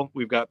pool.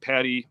 We've got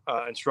PADI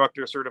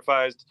instructor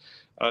certified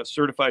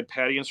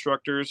PADI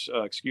instructors,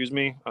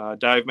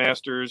 dive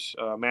masters,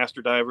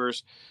 master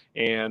divers,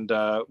 and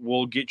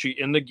we'll get you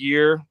in the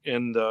gear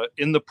in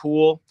the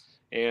pool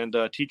and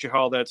teach you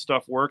how all that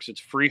stuff works.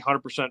 It's free,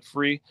 100%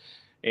 free,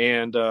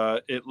 and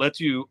it lets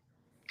you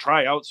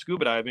try out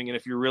scuba diving. And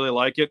if you really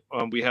like it,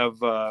 we have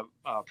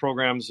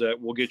programs that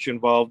will get you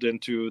involved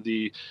into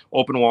the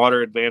open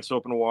water, advanced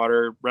open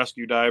water,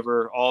 rescue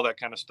diver, all that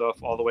kind of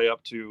stuff, all the way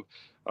up to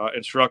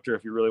instructor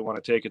if you really want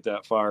to take it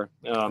that far.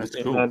 That's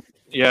cool.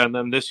 And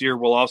then this year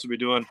we'll also be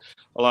doing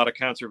a lot of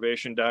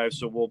conservation dives.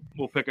 So we'll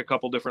pick a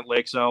couple different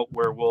lakes out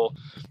where we'll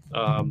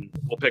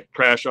pick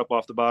trash up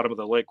off the bottom of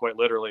the lake, quite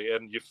literally,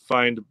 and you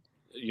find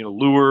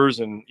lures,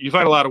 and you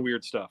find a lot of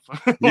weird stuff.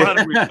 a lot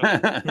of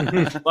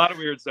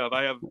weird stuff.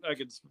 I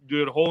could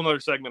do a whole nother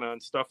segment on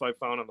stuff I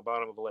found on the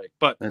bottom of the lake,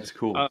 but that's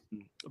cool. So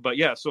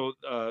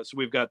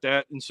we've got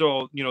that. And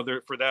so,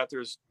 for that,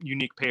 there's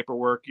unique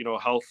paperwork,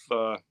 health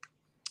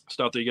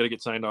stuff that you got to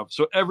get signed off.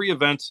 So every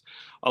event's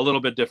a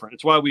little bit different.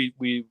 It's why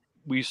we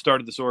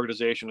started this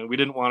organization, and we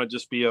didn't want to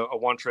just be a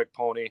one-trick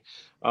pony.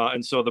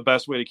 And so the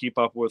best way to keep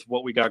up with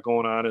what we got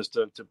going on is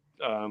to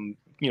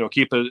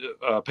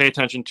pay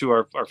attention to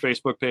our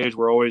Facebook page.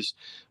 We're always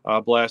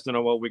blasting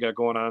on what we got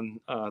going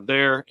on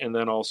there, and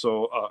then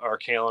also our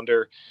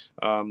calendar.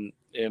 Again,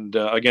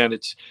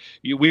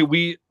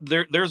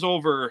 there's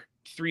over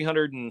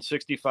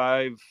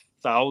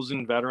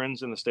 365,000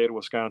 veterans in the state of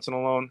Wisconsin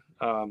alone.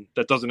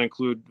 That doesn't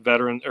include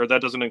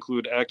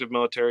active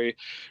military,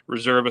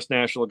 reservist,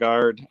 National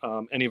Guard,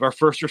 any of our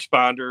first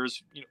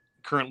responders,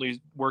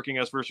 currently working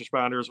as first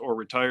responders or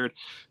retired.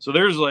 So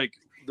there's a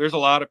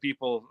lot of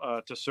people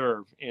to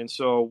serve. And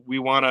so we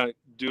want to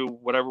do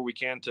whatever we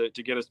can to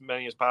get as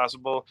many as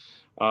possible.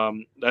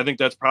 I think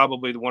that's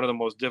probably one of the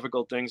most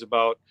difficult things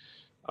about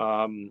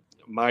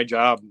my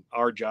job,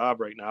 our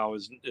job right now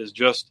is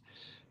just,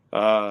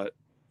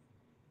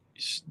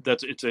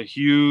 it's a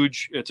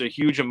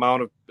huge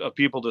amount of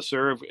people to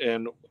serve,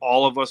 and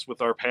all of us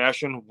with our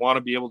passion want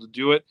to be able to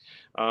do it.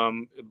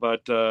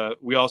 But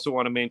we also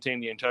want to maintain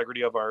the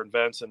integrity of our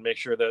events and make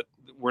sure that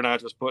we're not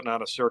just putting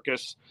on a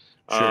circus.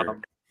 Sure.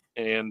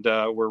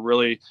 We're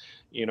really,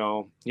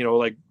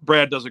 like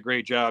Brad does a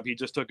great job. He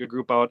just took a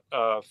group out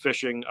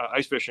fishing,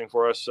 ice fishing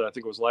for us. I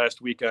think it was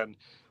last weekend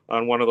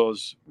on one of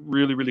those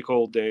really, really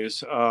cold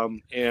days. I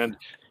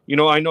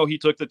know he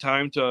took the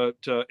time to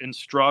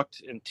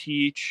instruct and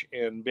teach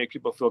and make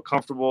people feel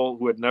comfortable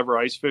who had never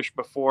ice fished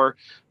before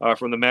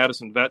from the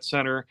Madison Vet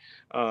Center,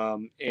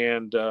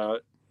 and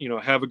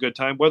have a good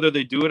time. Whether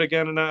they do it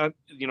again or not,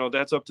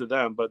 that's up to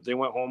them. But they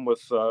went home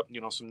with,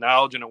 some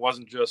knowledge, and it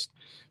wasn't just,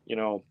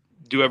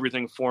 do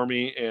everything for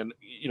me. And,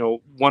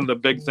 one of the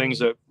big things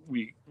that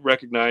we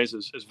recognize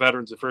as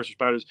veterans and first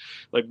responders,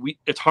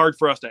 it's hard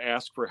for us to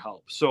ask for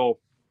help. So,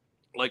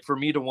 for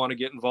me to want to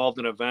get involved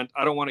in an event,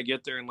 I don't want to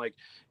get there and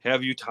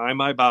have you tie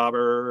my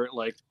bobber.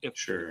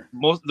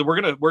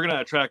 We're gonna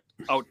attract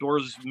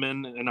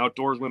outdoorsmen and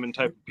outdoorswomen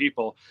type of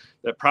people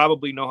that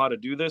probably know how to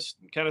do this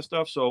kind of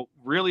stuff. So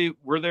really,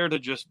 we're there to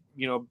just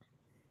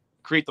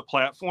create the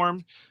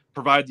platform,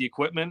 provide the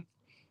equipment,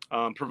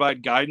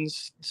 provide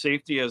guidance,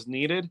 safety as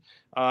needed,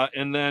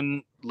 and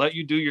then let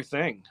you do your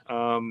thing,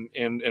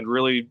 and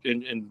really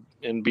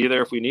and be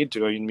there if we need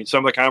to. I mean,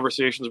 some of the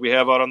conversations we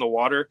have out on the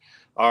water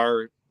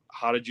are,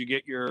 how did you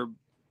get your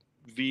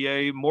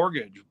VA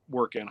mortgage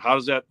working? How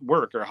does that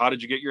work? Or how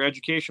did you get your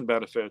education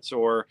benefits?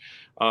 Or,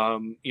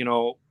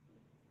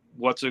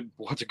 what's a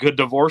good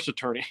divorce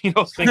attorney?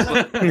 Things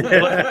like,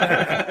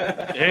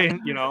 hey,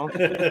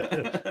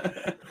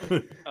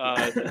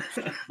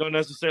 don't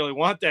necessarily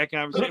want that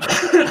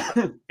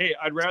conversation. Hey,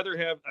 I'd rather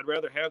have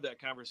that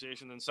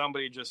conversation than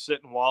somebody just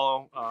sit and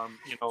wallow,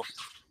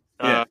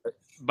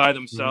 by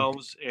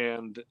themselves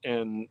and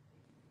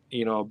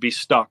be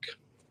stuck,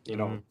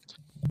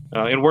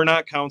 and we're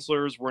not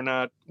counselors. We're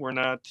not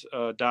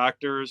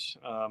doctors.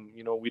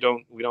 We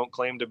don't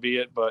claim to be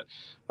it, but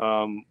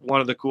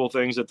one of the cool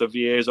things that the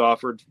VA has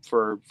offered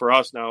for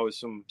us now is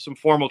some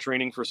formal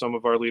training for some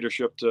of our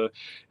leadership to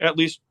at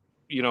least,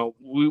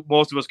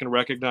 most of us can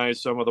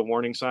recognize some of the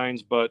warning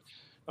signs, but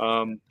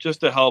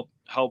just to help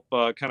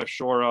kind of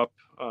shore up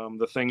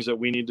the things that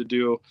we need to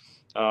do,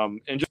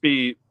 and just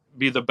be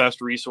the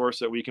best resource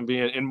that we can be,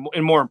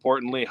 and more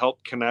importantly,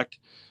 help connect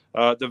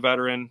the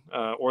veteran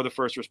or the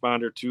first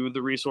responder to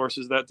the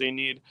resources that they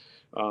need.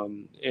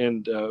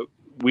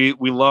 We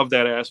love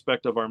that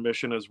aspect of our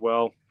mission as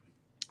well,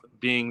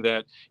 being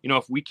that,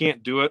 if we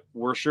can't do it,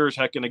 we're sure as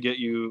heck going to get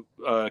you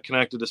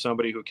connected to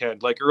somebody who can.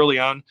 Like early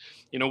on,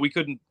 we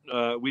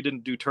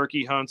didn't do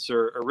turkey hunts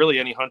or really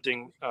any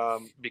hunting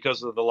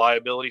because of the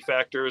liability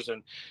factors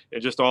and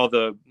just all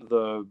the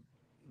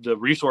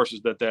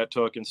resources that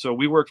took. And so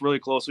we worked really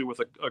closely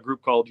with a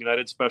group called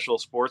United Special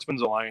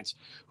Sportsmen's Alliance,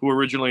 who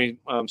originally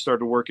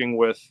started working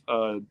with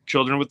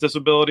children with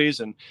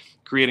disabilities and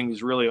creating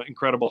these really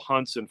incredible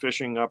hunts and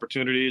fishing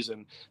opportunities.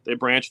 And they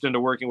branched into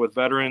working with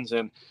veterans.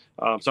 And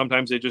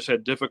sometimes they just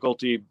had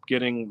difficulty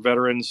getting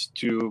veterans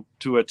to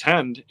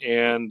attend,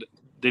 and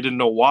they didn't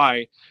know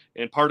why.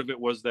 And part of it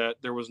was that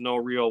there was no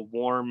real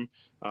warm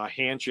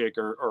handshake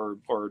or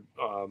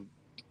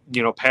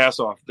pass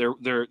off. There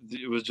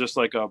it was just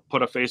like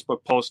put a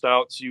Facebook post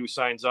out, see who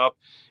signs up,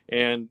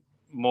 and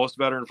most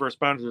veteran first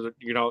responders,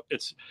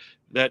 it's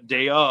that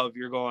day of,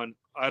 you're going,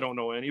 I don't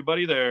know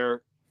anybody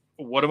there.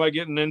 What am I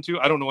getting into?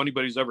 I don't know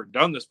anybody who's ever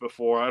done this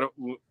before. I don't,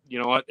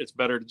 what, it's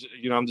better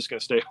to, I'm just going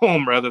to stay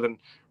home rather than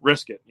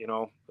risk it,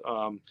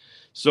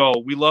 so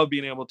we love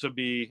being able to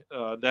be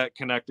that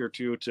connector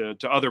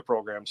to other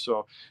programs.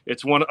 So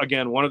it's one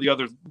of the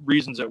other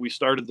reasons that we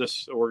started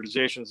this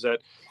organization is that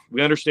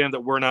we understand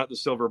that we're not the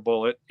silver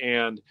bullet,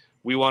 and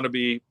we want to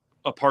be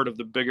a part of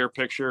the bigger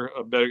picture,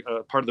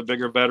 part of the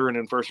bigger veteran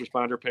and first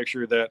responder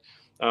picture, that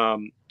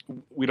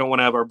we don't want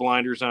to have our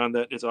blinders on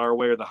that it's our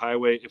way or the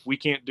highway. If we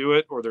can't do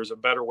it, or there's a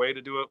better way to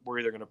do it, we're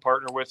either going to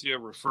partner with you,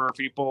 refer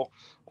people,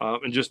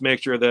 and just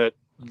make sure that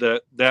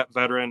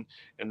veteran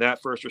and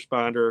that first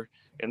responder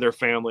and their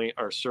family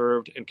are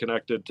served and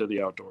connected to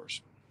the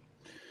outdoors.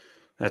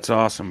 That's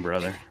awesome,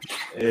 brother.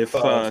 If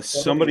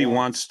somebody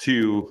wants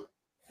to,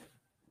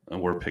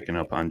 we're picking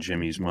up on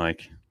Jimmy's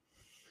mic.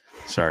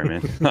 Sorry,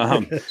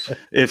 man.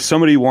 If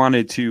somebody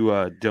wanted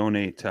to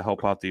donate to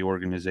help out the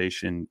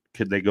organization,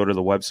 could they go to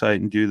the website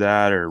and do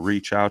that, or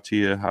reach out to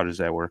you? How does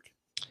that work?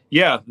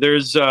 Yeah,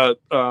 there's a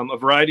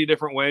variety of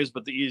different ways,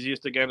 but the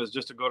easiest, again, is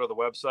just to go to the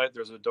website.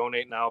 There's a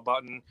donate now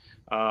button.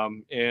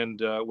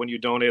 And when you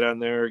donate on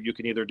there, you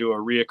can either do a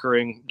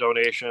reoccurring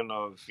donation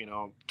of,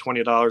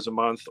 $20 a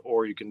month,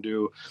 or you can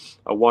do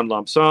a one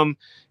lump sum.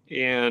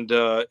 And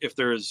if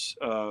there's,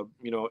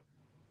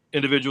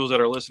 individuals that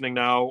are listening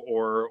now,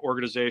 or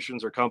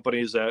organizations or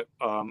companies that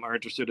are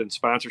interested in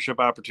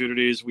sponsorship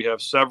opportunities, we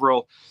have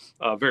several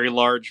very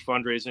large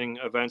fundraising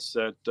events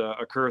that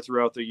occur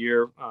throughout the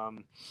year.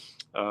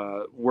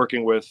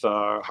 Working with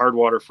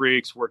Hardwater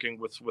Freaks, working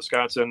with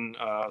Wisconsin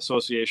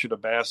Association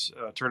of Bass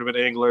Tournament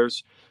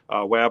Anglers,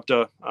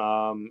 WABTA,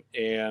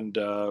 and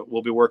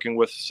we'll be working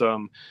with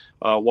some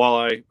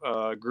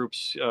walleye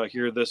groups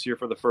here this year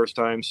for the first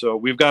time. So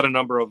we've got a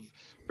number of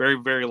very,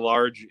 very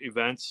large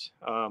events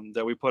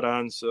that we put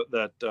on, so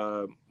that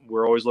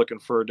we're always looking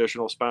for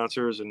additional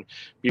sponsors and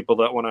people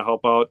that want to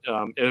help out.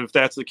 And if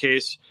that's the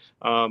case,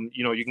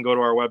 you can go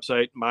to our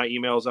website. My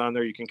email's on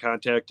there. You can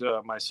contact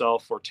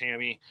myself or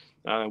Tammy,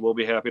 and we'll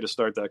be happy to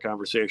start that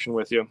conversation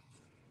with you.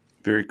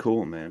 Very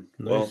cool, man.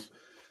 Nice. Well,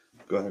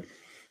 go ahead.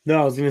 No,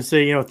 I was going to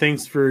say,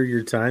 thanks for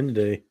your time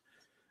today.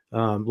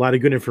 A lot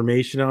of good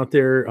information out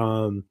there.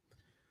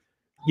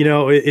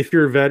 If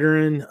you're a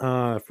veteran,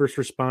 first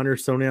responder,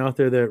 somebody out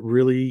there that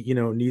really,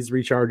 needs to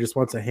recharge, just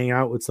wants to hang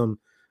out with some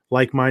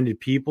like-minded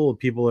people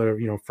that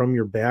are, from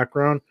your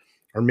background,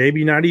 or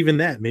maybe not even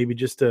that, maybe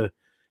just to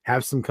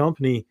have some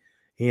company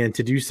and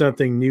to do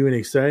something new and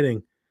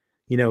exciting,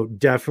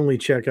 definitely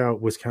check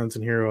out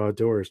Wisconsin Hero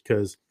Outdoors,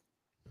 because,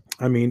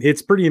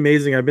 it's pretty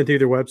amazing. I've been through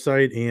their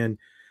website and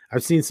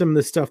I've seen some of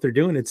the stuff they're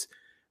doing.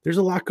 There's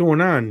a lot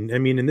going on.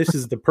 And this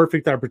is the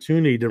perfect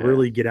opportunity to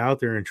really get out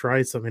there and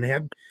try something,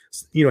 and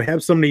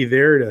have somebody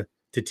there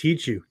to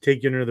teach you,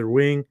 take you under their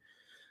wing.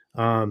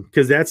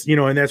 Because that's, you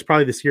know, and that's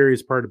probably the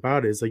scariest part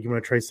about it is like you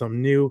want to try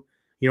something new,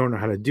 you don't know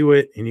how to do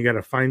it, and you got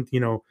to find, you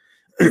know,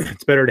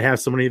 it's better to have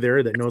somebody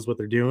there that knows what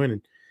they're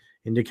doing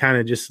and to kind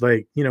of just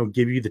like, you know,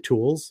 give you the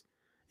tools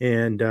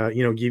and,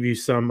 you know, give you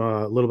some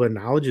little bit of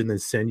knowledge and then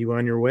send you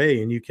on your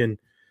way. And you can,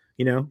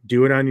 you know,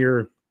 do it on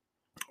your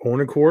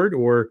own accord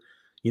or,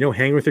 you know,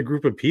 hang with a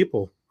group of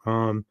people.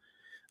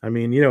 I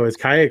mean, you know, as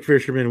kayak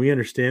fishermen, we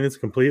understand this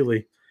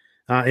completely.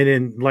 And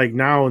in like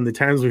now in the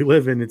times we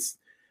live in, it's,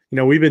 you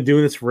know, we've been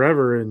doing this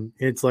forever and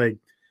it's like,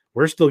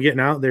 we're still getting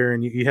out there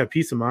and you have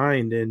peace of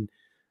mind and,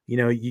 you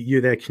know,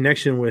 you that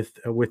connection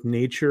with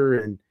nature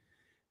and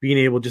being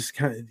able just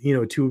kind of, you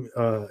know,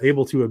 to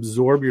able to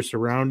absorb your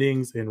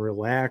surroundings and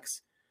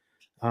relax.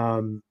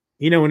 You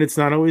know, and it's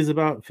not always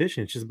about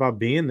fishing. It's just about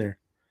being there.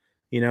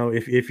 You know,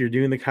 if you're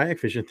doing the kayak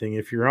fishing thing,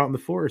 if you're out in the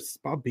forest, it's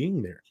about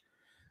being there.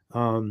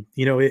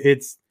 You know,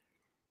 it's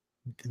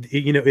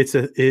you know,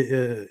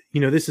 you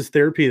know, this is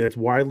therapy that's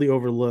widely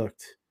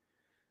overlooked.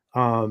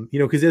 You know,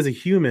 because as a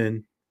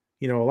human,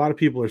 you know, a lot of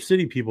people are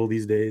city people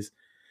these days.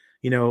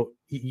 You know,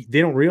 they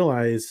don't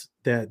realize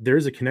that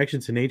there's a connection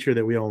to nature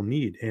that we all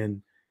need.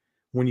 And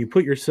when you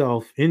put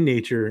yourself in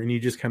nature and you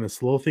just kind of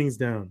slow things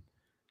down,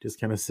 just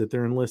kind of sit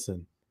there and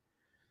listen,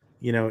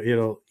 you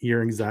know,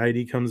 your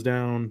anxiety comes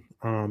down,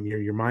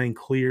 your mind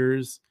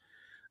clears.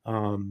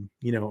 You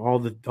know, all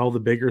the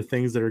bigger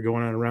things that are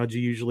going on around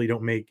you usually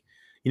don't make,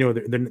 you know,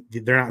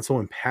 they're not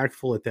so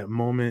impactful at that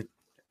moment.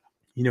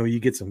 You know, you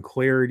get some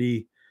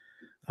clarity.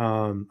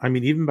 I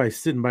mean, even by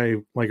sitting by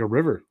like a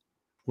river,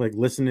 like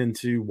listening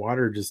to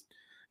water, just,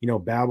 you know,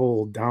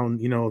 babble down,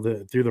 you know,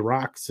 through the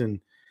rocks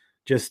and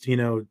just, you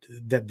know,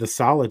 that the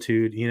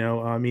solitude, you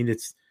know, I mean,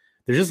 there's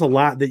just a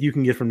lot that you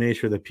can get from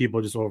nature that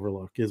people just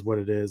overlook is what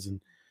it is.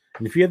 And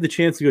if you have the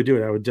chance to go do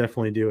it, I would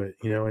definitely do it,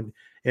 you know,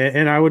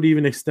 and I would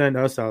even extend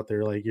us out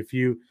there. Like if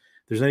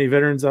there's any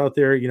veterans out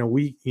there, you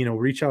know,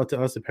 reach out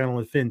to us at Paddle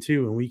and Fin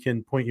too, and we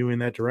can point you in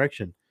that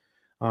direction.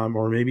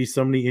 Or maybe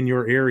somebody in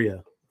your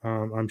area.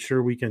 I'm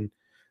sure we can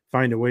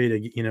find a way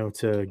to, you know,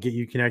 to get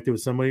you connected with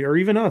somebody or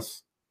even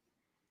us,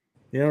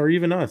 you know, or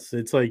even us.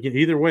 It's like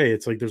either way,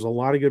 it's like there's a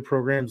lot of good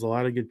programs, a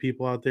lot of good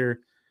people out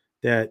there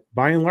that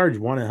by and large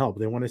want to help.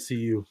 They want to see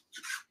you,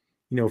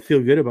 you know,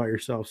 feel good about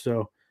yourself.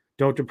 So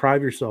don't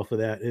deprive yourself of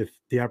that if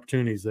the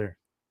opportunity is there.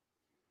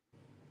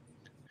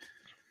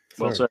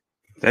 Well said.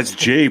 That's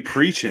Jay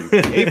preaching.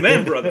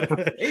 Amen, brother.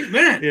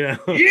 Amen. You know?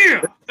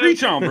 Yeah.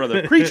 Preach on,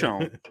 brother. Preach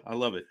on. I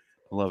love it.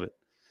 I love it.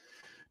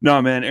 No,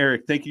 man,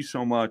 Eric, thank you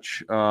so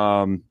much.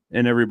 And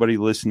everybody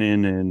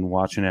listening and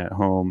watching at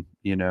home,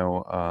 you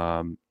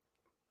know,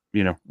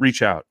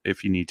 reach out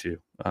if you need to.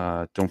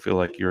 Don't feel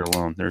like you're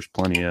alone. There's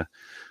plenty of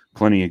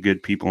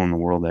good people in the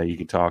world that you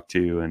can talk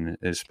to, and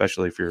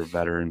especially if you're a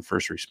veteran,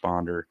 first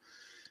responder.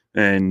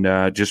 And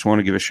just want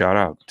to give a shout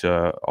out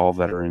to all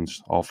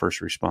veterans, all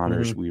first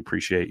responders. Mm-hmm. We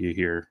appreciate you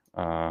here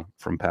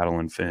from Paddle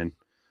and Fin.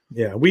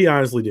 Yeah, we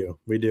honestly do.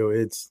 We do.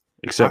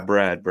 Except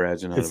Brad.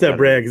 Brad's not. Except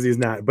Brad, because he's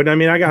not. But I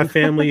mean, I got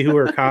family who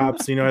are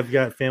cops. You know, I've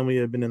got family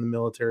that have been in the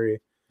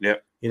military.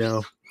 Yep. You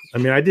know, I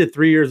mean, I did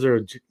 3 years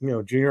of, you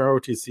know, junior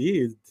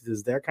ROTC.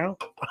 Does that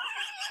count?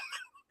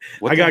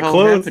 What I got hell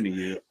close. Happened to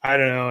you? I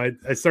don't know.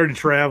 I started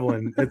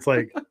traveling. It's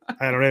like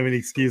I don't have any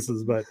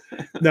excuses. But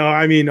no,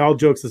 I mean, all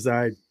jokes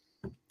aside,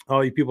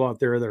 all you people out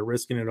there that are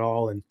risking it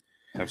all and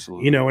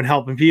absolutely, you know, and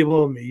helping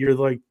people, you're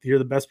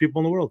the best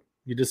people in the world.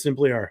 You just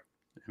simply are.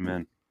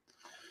 Amen.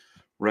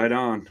 Right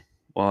on.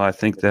 Well, I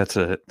think that's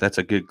a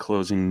good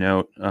closing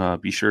note.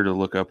 Be sure to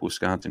look up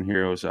Wisconsin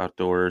Heroes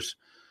Outdoors.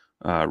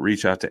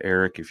 Reach out to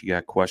Eric if you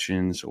got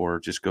questions, or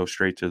just go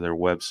straight to their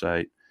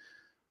website.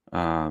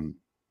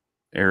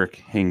 Eric,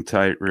 hang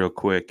tight real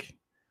quick.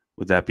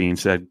 With that being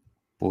said,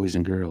 boys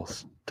and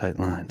girls, tight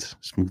lines,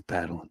 smooth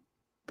paddling.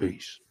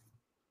 Peace.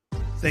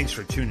 Thanks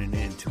for tuning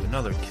in to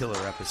another killer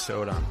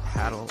episode on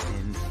Paddle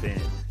and Fin.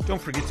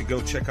 Don't forget to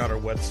go check out our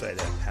website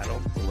at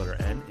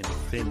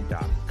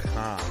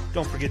paddle_and_fin.com.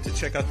 Don't forget to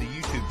check out the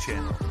YouTube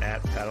channel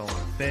at Paddle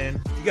and Fin.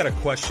 If you got a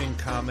question,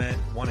 comment,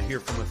 want to hear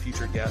from a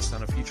future guest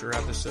on a future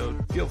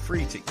episode, feel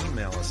free to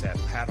email us at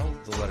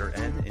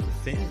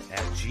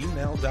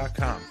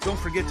paddle_and_fin@gmail.com. Don't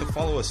forget to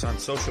follow us on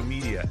social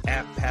media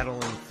at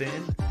Paddle and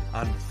Fin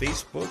on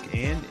Facebook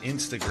and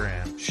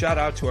Instagram. Shout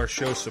out to our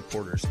show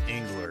supporters,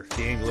 Angler.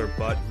 The Angler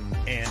button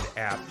and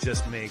app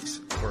just makes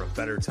for a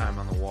better time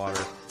on the water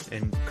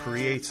and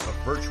creates a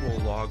virtual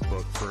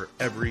logbook for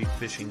every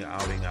fishing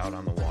outing out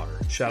on the water.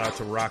 Shout out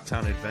to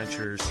Rocktown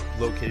Adventures,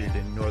 located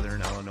in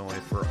Northern Illinois,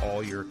 for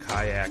all your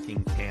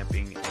kayaking,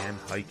 camping, and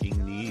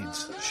hiking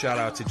needs. Shout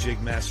out to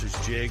Jigmasters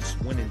Jigs.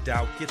 When in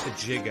doubt, get the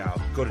jig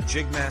out. Go to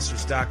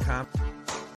jigmasters.com.